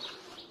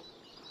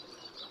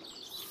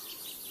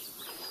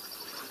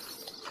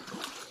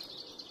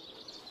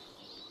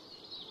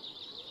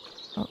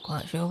 Not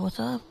quite sure what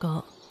I've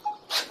got.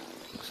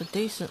 Looks a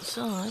decent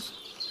size.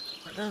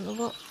 I don't know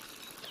what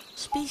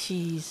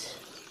species.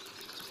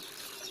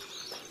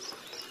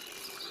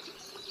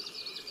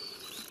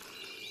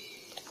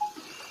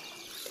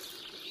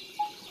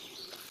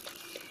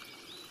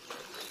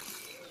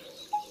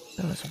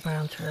 Oh, it's a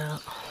brown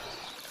trout.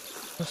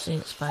 You'll see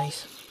its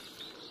face.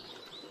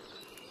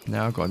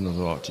 Now I've got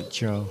another Arctic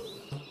char.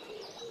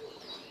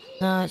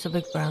 No, it's a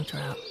big brown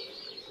trout.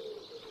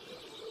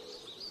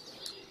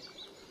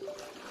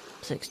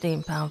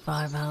 £16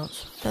 5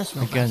 ounce.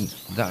 Personal Again,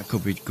 best. that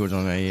could be good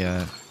on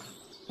a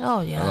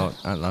Oh yeah,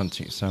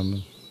 Atlantic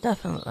salmon.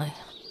 definitely.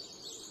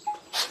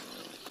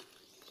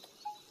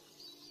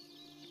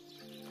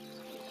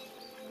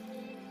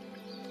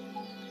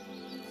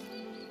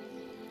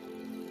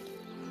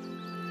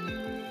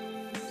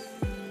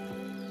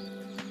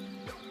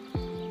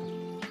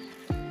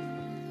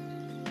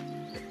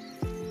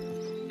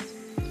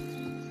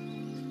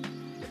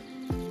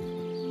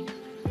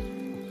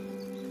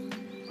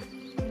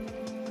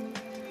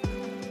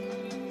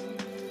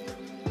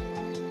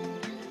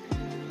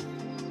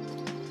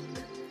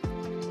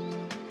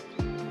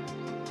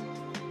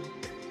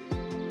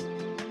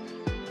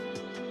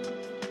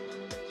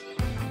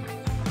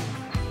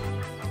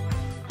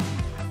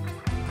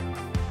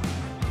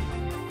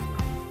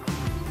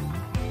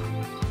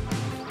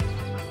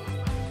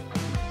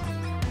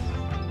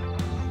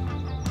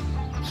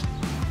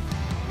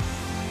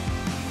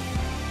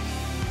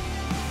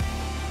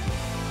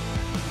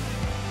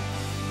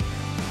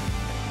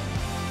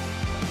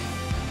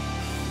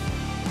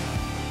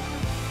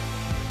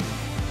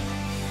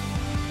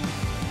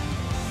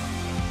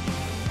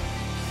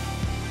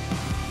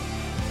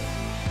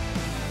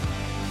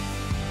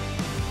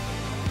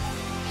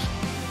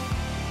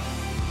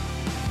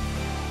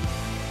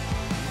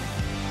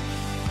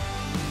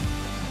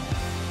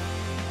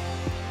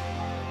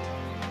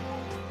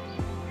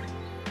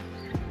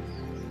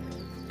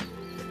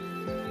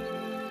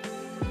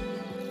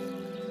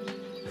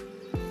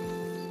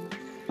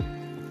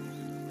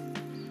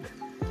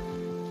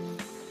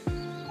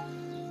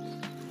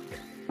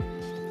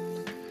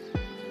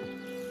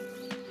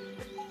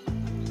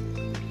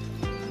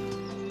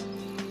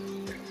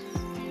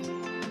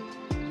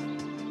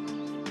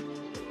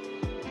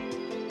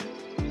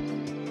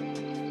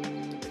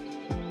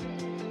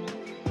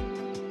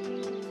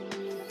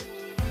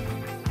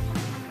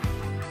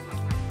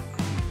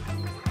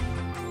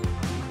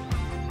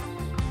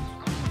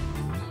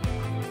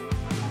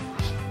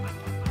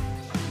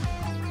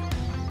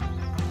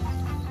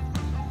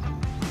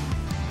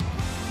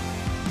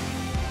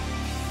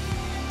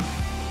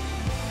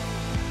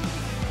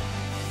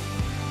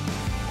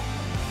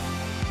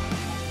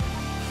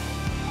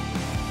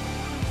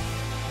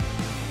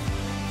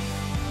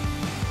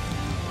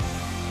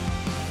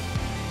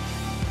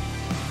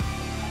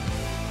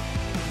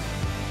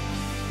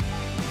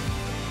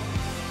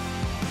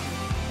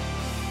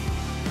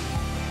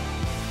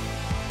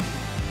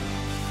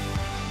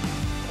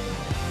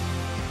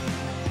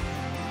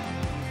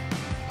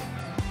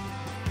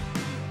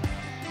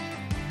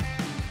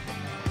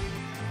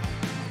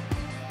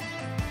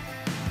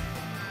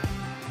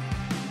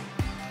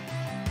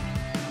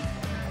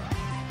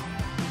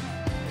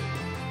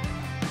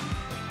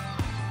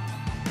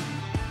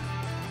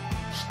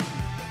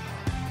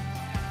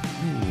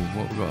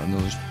 What, we got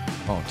another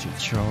Arctic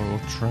char or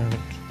trout?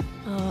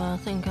 Oh, I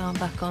think I'm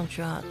back on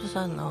trout. Just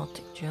had an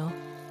Arctic char.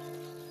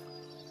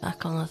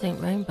 Back on, I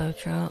think, rainbow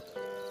trout.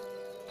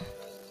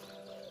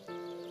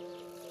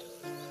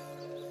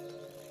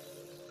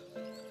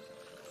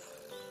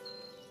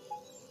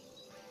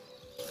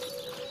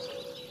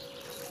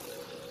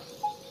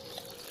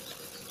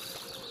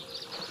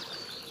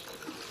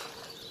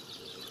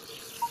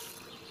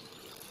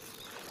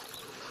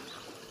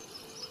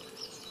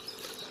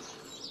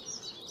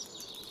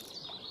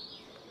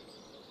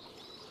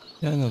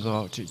 Yeah, another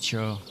Arctic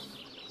char.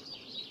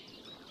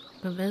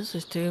 But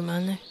there's too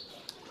many.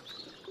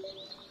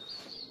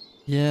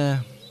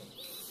 Yeah.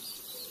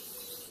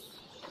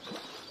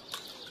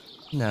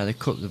 Now they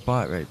cut the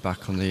bite rate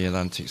back on the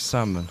Atlantic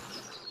salmon.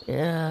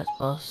 Yeah, it's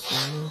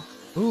possible.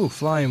 Ooh,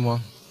 flying one.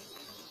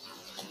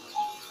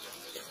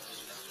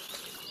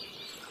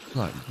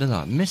 They're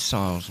like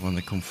missiles when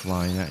they come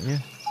flying at you.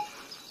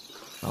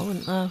 I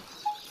wouldn't know.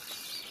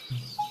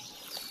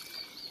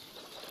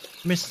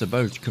 Missed the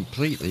boat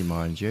completely,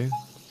 mind you.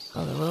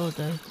 Oh, they will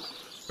do.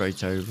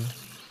 Straight over.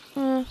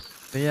 Hmm.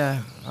 But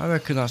yeah, I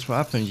reckon that's what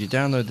happens. You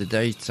download the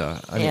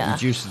data and it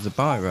reduces the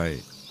bite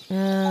rate.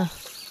 Yeah.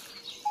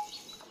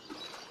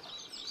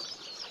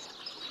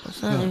 Well,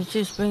 certainly was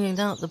just bringing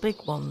out the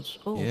big ones.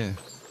 Ooh. Yeah.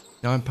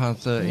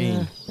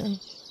 £9.13. Yeah.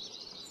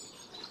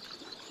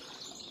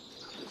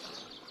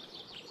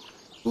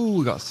 Ooh,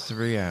 we got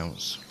 3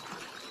 ounce.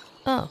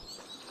 Oh.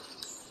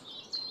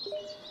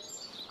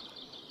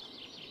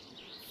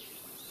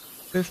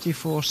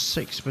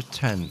 54.6 per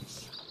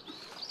tenth.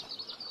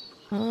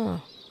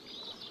 Oh.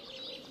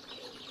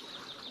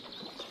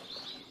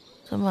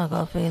 Somehow I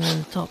got a feeling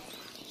the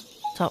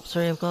top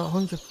three have got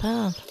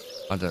 £100.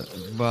 I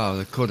don't. Well,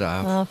 they could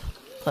have.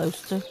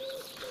 Close to.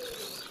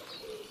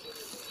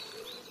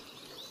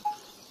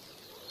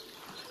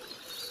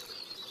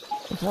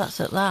 If that's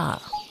at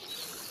that.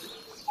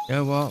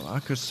 Yeah, well, I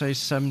could say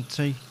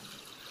 70.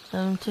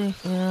 70,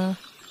 yeah.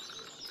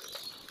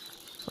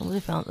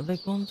 Somebody found the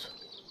big ones.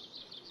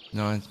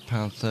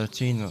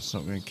 £9.13. That's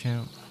not going to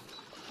count.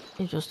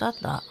 You just had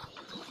that.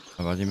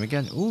 I've had him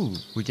again. Ooh,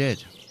 we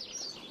did.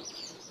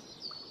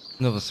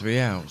 Another 3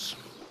 ounce.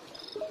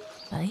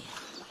 Hey?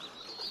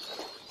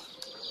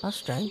 That's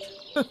strange.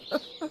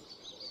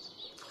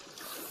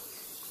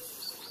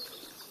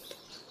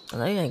 I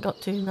know you ain't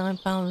got two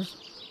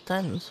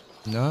 £9.10s.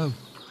 No.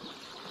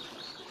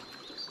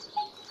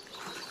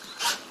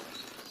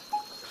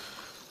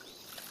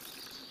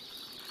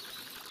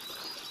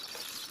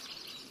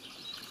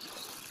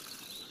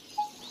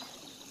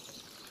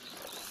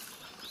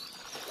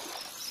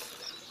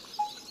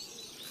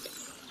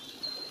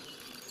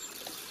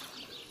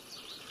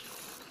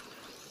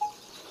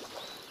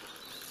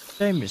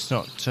 Shame it's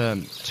not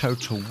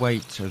total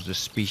weight of the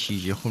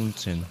species you're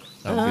hunting.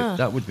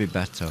 That would be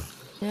better.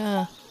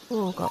 Yeah.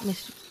 Oh, got an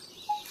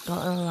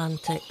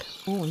Atlantic.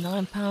 Oh,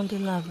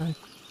 £9.11.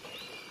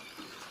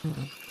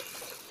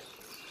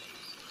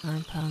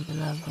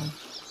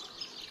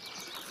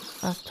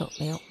 £9.11. That's took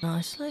me up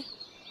nicely.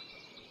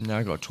 Now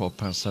I got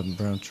 £12.7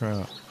 brown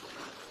trout.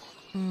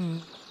 Hmm.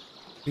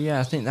 But yeah,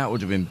 I think that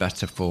would have been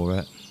better for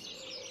it.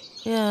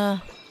 Yeah.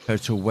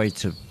 Total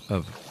weight of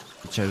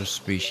whichever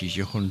species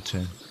you're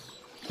hunting.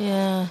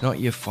 Yeah. Not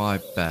your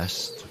 5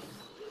 best.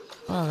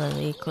 Well,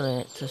 they're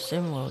equaling it to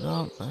Simworld,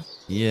 aren't they?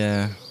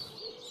 Yeah.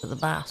 For the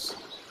bass.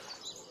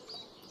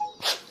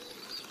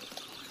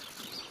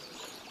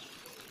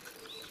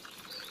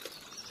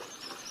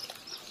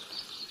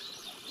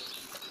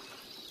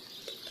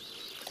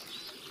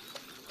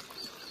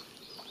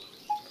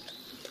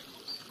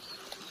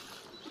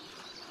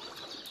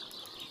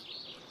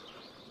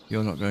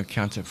 You're not going to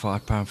count at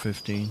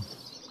 £5.15.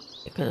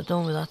 You could have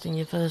done with that in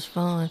your first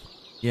 5.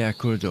 Yeah, I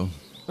could have done.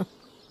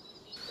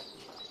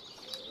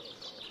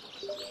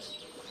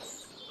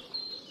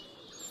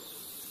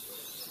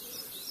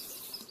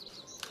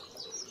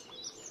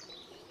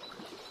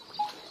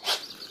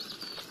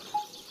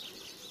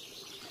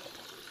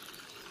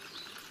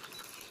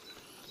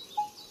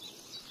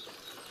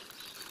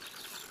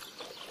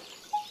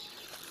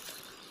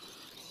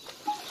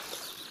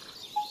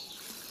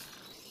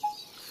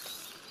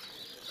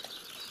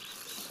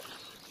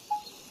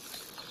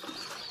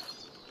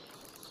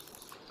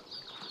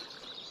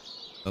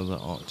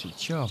 Another Arctic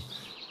char.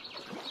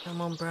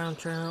 Come on, brown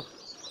trout.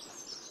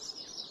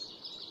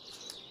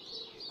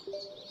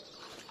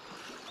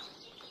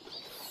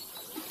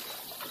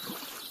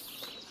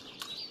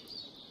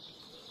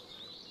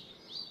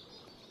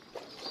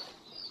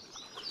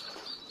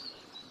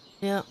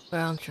 Yep,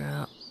 brown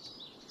trout.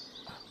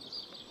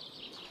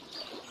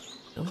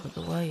 Jump of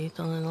the weight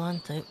on an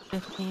Atlantic,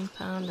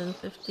 £15 and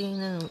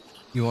 15 ounce.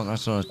 You want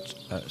that on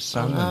a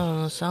salmon? I know,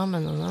 on a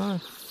salmon, I know.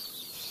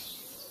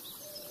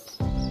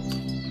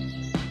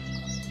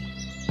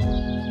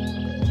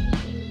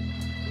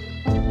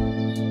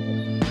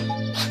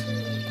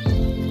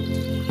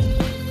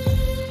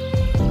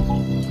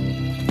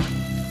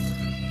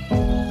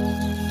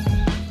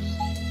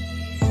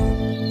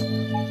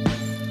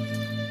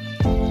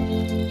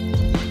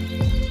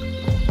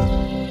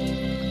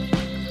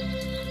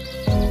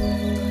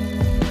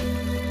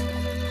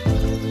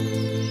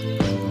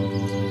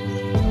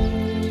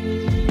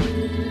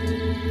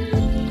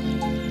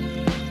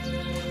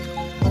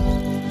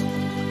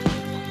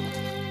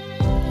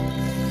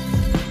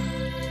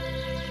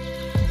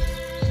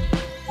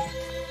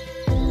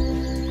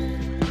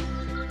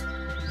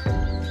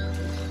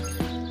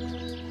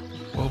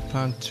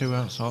 £7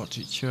 2-ounce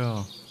Arctic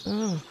char.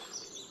 Oh.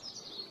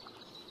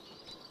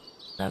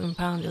 £7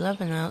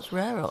 11-ounce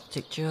rare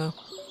Arctic char.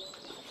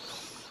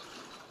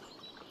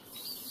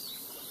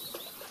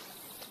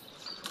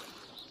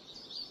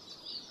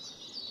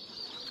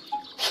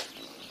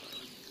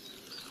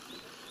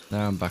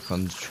 Now I'm back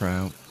on the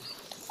trout.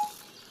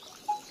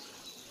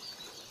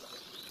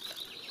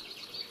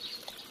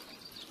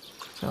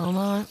 So am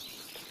I.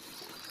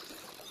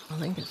 I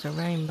think it's a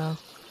rainbow.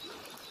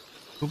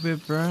 Could be a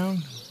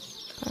brown.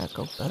 That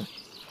could be.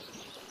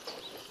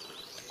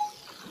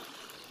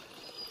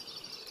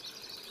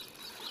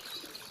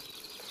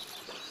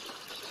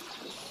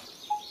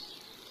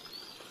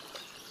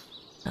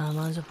 No,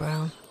 mine's a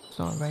brown. It's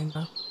not a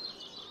rainbow.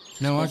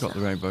 No, I got the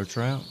rainbow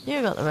trout.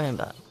 You got the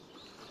rainbow.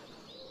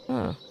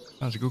 Oh,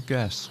 That's a good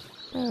guess.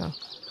 yeah.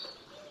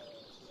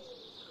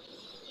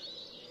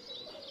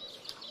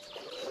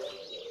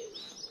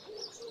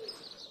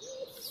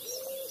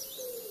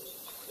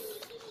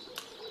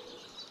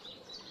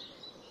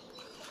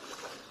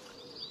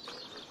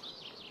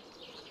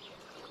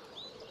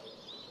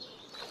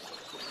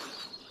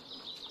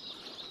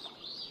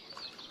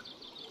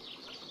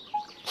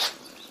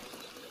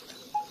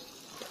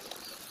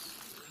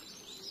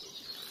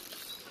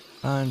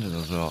 And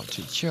another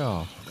Arctic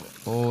char.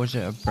 Or is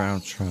it a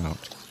brown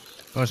trout?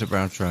 Oh, it's a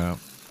brown trout.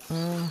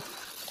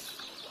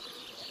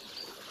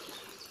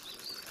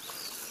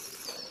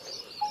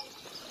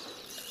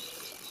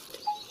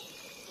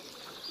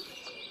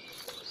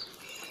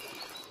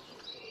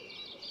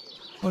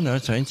 Oh no,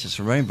 it ain't. It's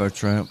a rainbow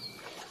trout.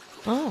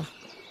 Oh.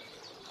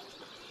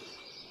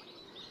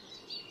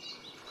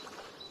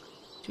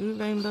 2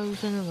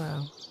 rainbows in a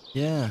row.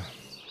 Yeah.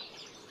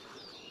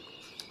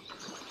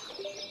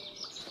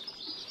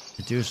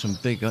 They do some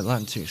big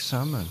Atlantic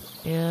salmon.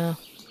 Yeah.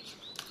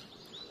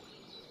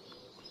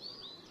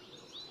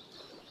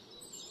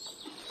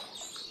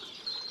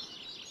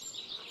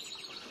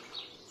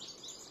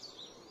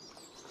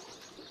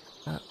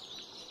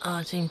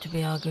 I seem to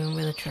be arguing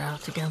with a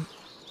trout again.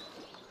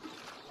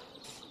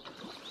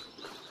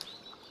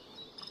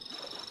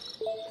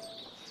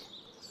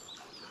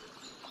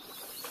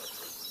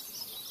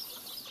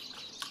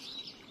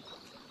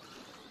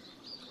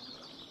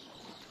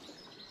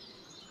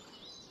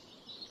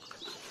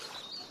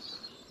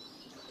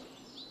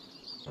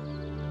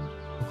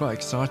 I'm quite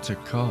excited,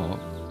 Carp.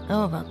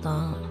 How about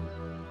that?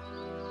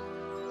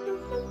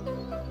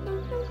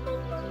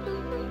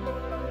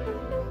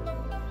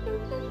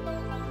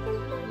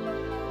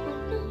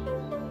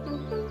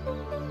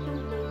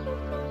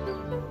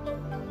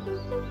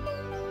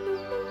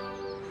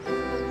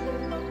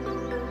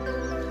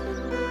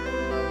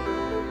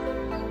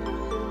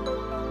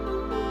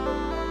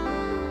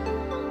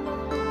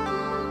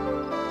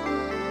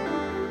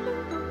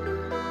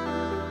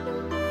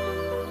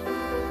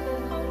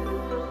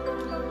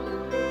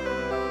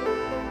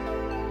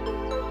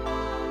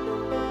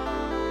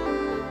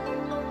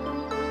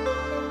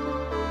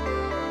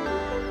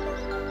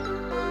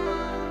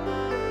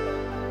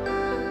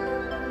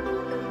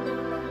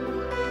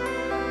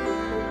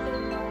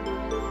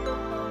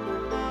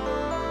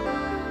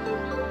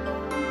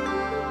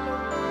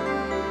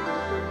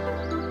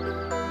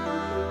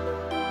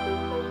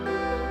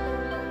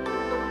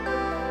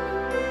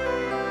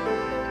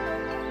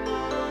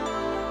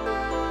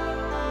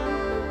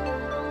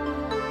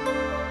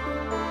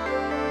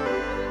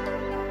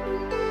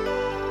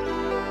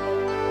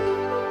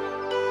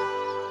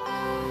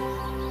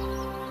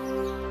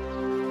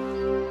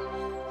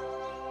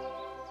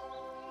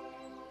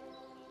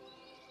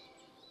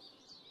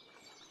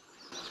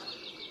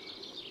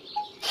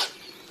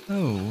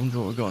 Oh, I wonder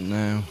what we got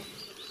now.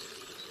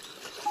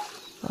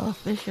 Our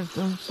fish have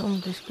done some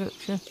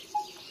description.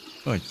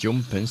 Oh, it's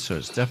jumping, so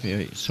it's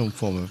definitely some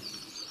form of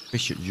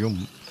fish that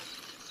jump.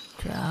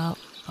 Trout,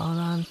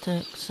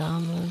 Atlantic,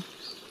 salmon,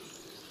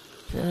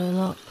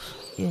 furlocks,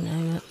 you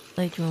name it,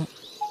 they jump.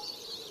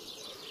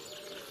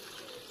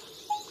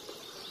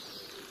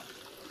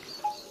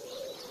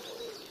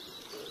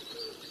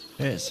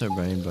 It's a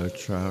rainbow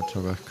trout, I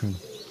reckon.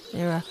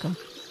 You reckon?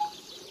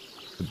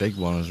 The big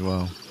one as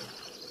well.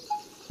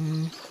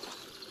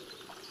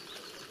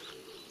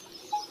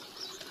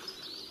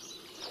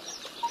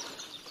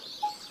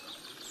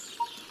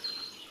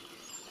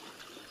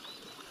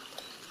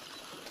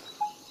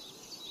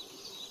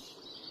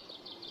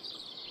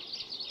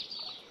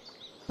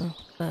 Oh,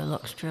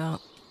 furlocks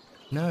trout.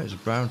 No, it's a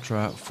brown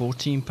trout,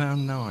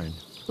 £14 9.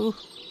 Ooh,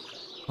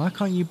 Why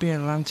can't you be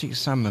an Atlantic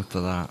salmon for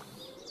that?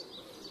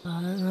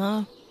 I don't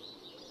know.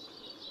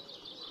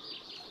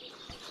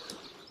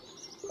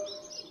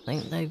 I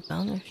think they've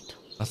vanished.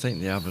 I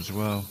think they have as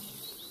well.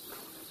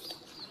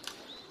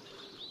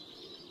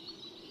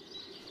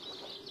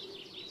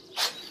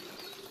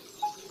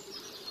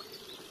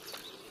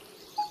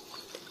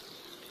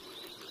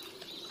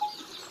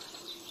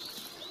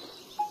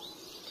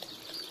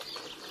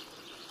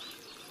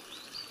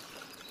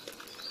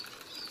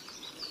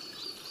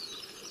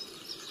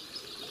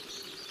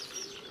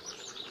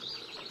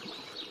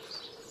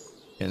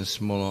 Getting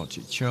small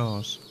Arctic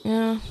chars.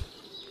 Yeah.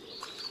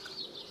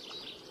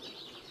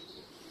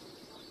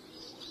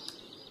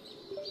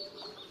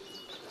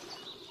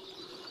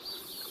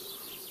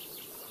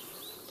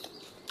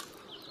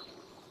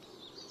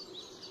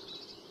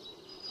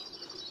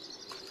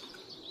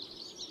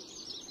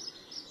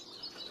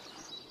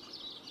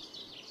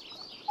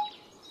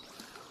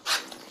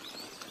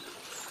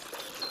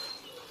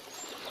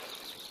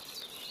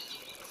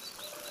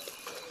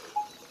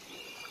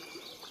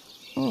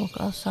 Oh,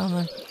 got a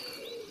salmon.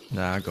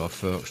 Nah, I got a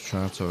fox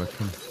trout, I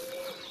reckon.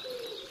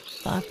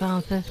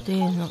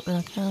 £5.50, not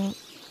gonna count.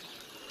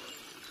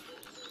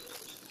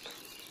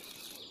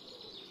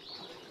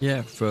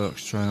 Yeah,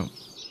 fox trout.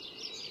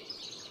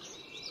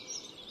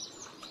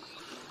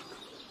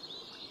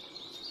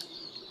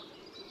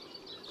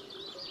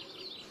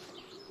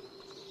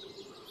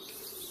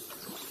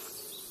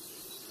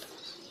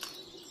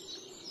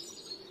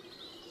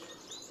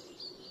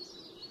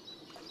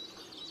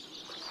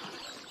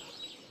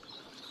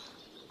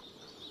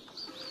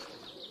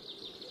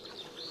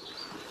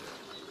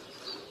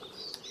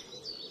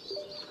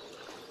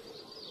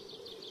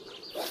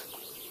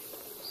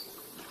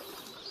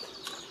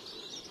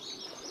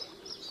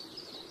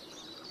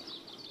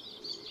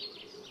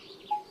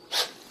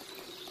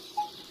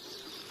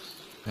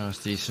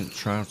 Nice decent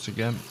trout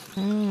again.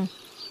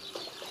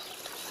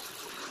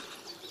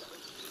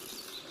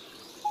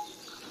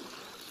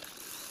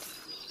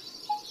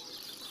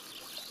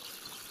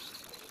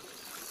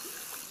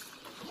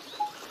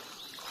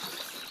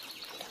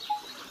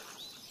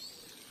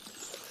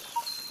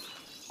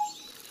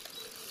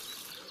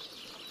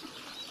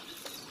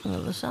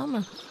 Another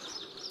salmon.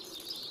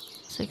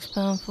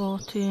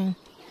 £6.14.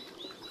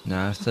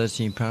 Nah,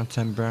 £13,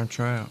 10 brown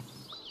trout.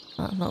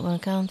 That's not gonna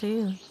count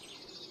either.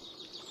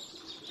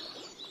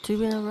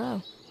 2 in a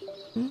row.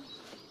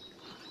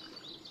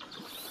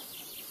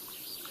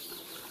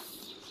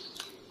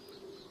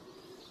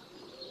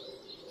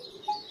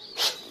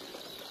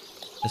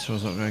 This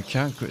one's not going to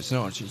count because it's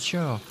not actually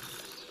sharp.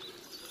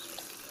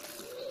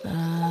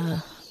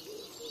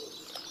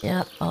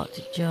 Yeah,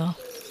 Arctic jar.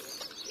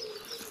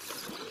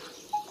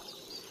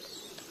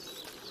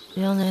 To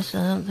be honest,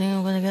 I don't think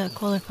I'm gonna get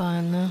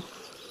qualifying now.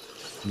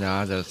 No,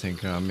 I don't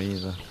think I am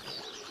either.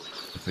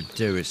 If I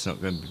do, it's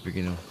not going to be big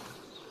enough.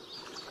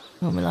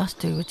 Well, my last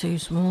 2 were too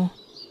small.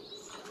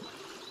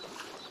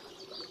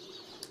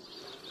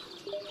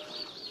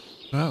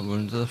 Right, we're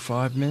under the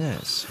 5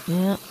 minutes.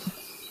 Yeah.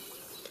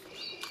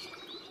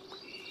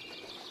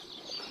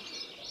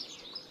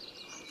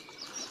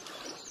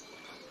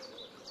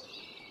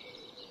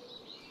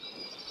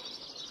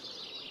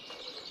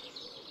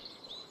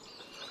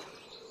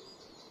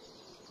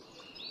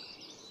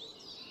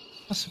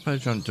 I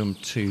suppose I haven't done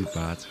too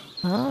bad.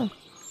 Oh.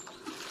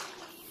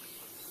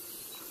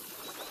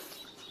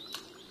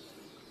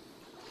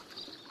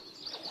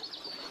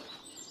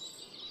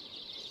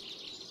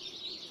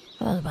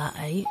 Well, about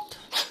 8.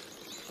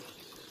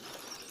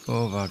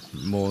 Oh, I've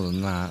had more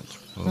than that.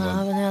 No,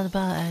 I've only had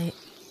about 8.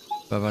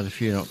 But I've had a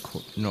few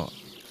not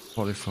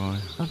qualify.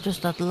 I've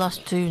just had the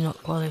last 2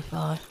 not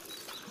qualify.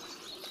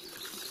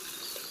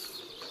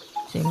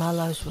 See, my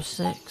lowest was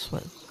 6,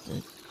 but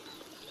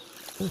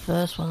the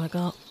first one I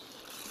got,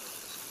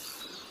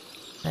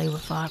 they were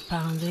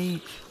 £5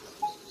 each.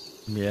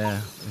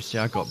 Yeah, you see,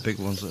 I got big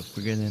ones at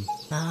the beginning.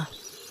 Nah.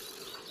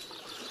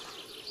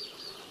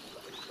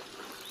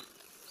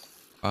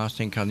 I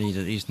think I need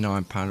at least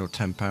 £9 or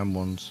 £10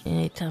 ones. You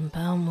need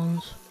 £10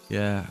 ones.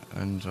 Yeah,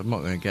 and I'm not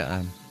going to get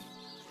them.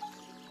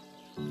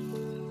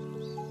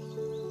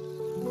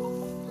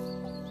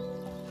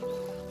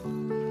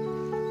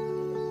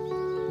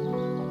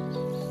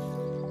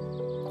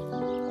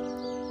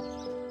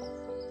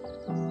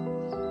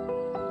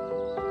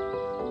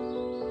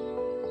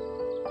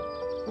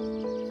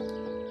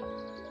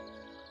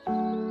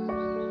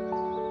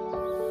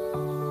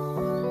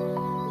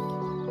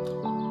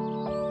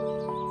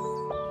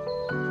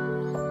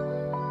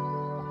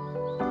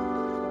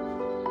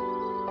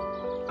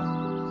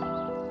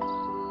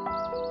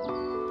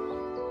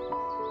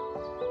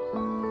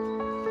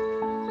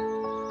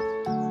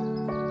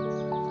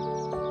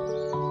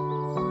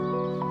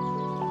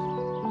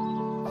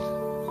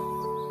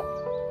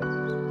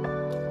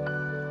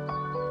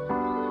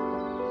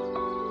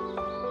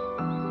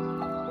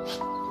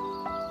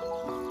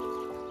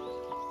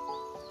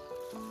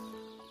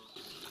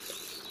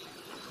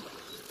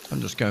 I'm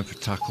just going for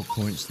tackle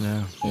points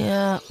now.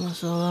 Yeah,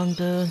 that's all I'm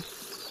doing.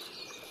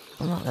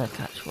 I'm not going to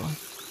catch one.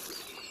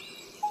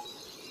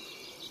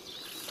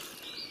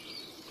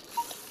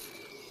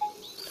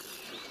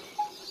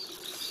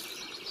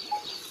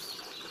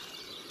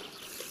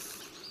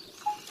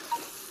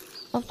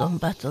 I've done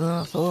better than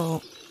I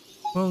thought.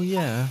 Well,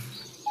 yeah.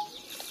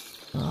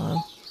 So,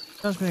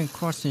 That's been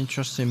quite an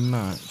interesting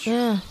match.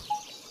 yeah.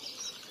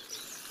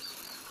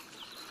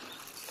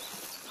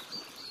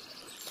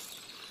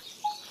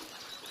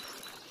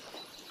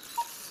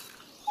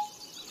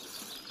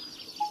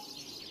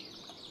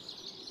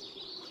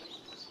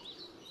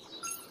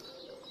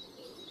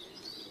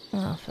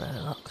 Oh, fair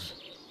locks.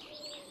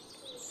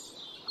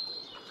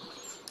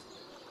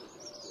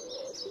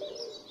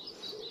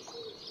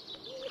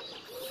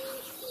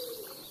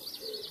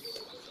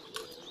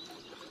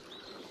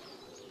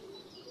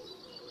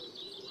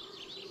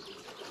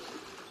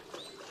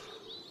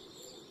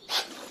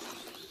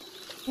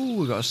 Ooh,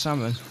 we got a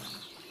salmon.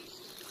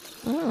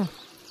 Oh,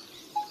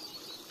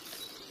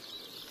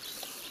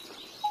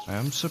 I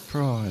am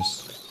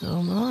surprised. so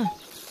am I.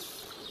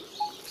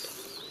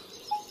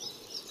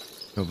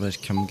 Trouble is,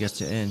 can we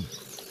get it in?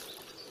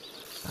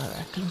 I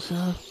reckon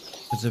so.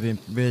 Because they've been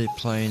really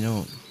playing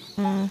up.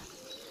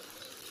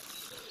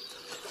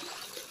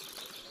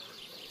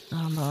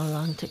 I'm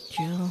Atlantic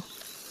Jewel.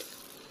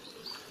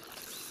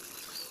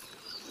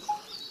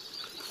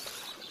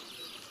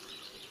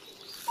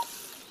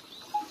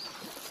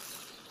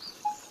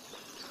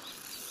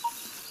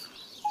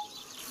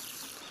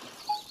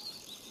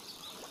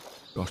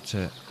 Got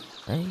it.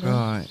 There you go.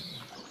 Right.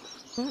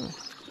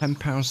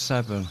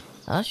 £10.7.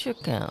 That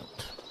should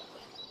count.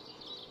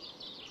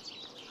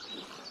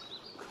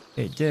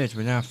 It did.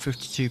 We're now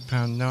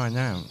 £52.9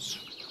 ounce.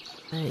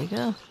 There you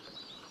go.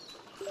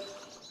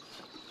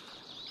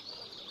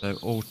 So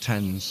all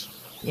tens.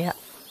 Yeah.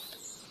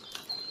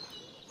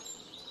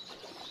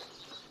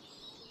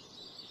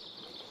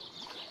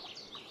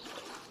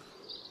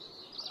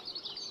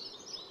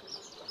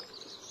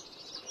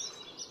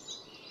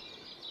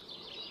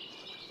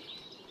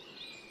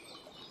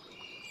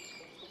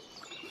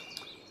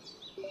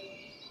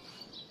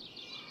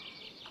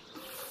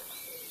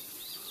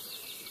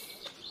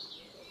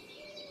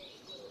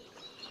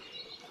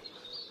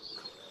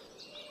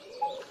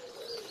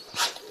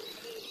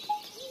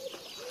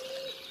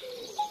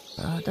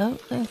 I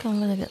don't think I'm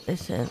going to get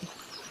this in.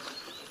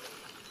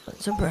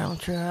 It's a brown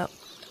trout.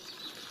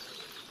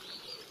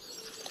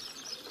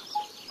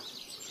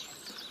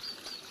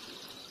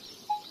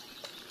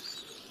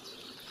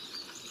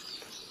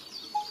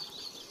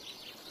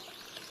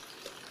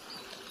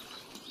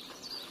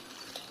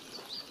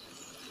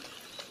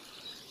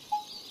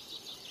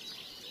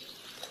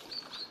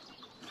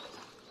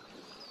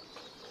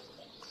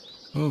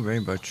 Oh,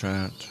 rainbow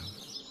trout.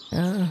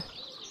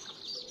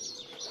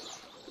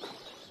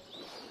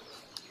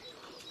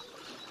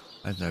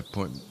 There's no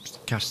point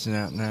casting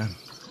out now.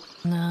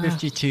 No.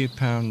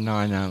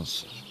 £52.9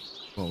 ounce.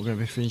 What we're going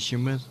to be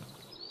finishing with.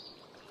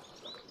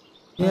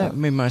 Yeah,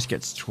 we managed to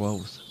get to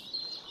 12th.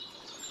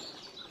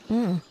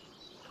 Well,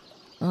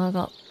 I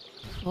got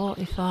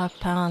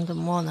 £45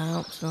 and 1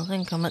 ounce, and I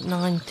think I'm at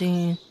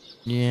 19.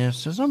 Yeah,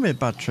 so it's not been a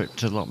bad trip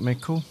to Loch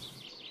Mikle.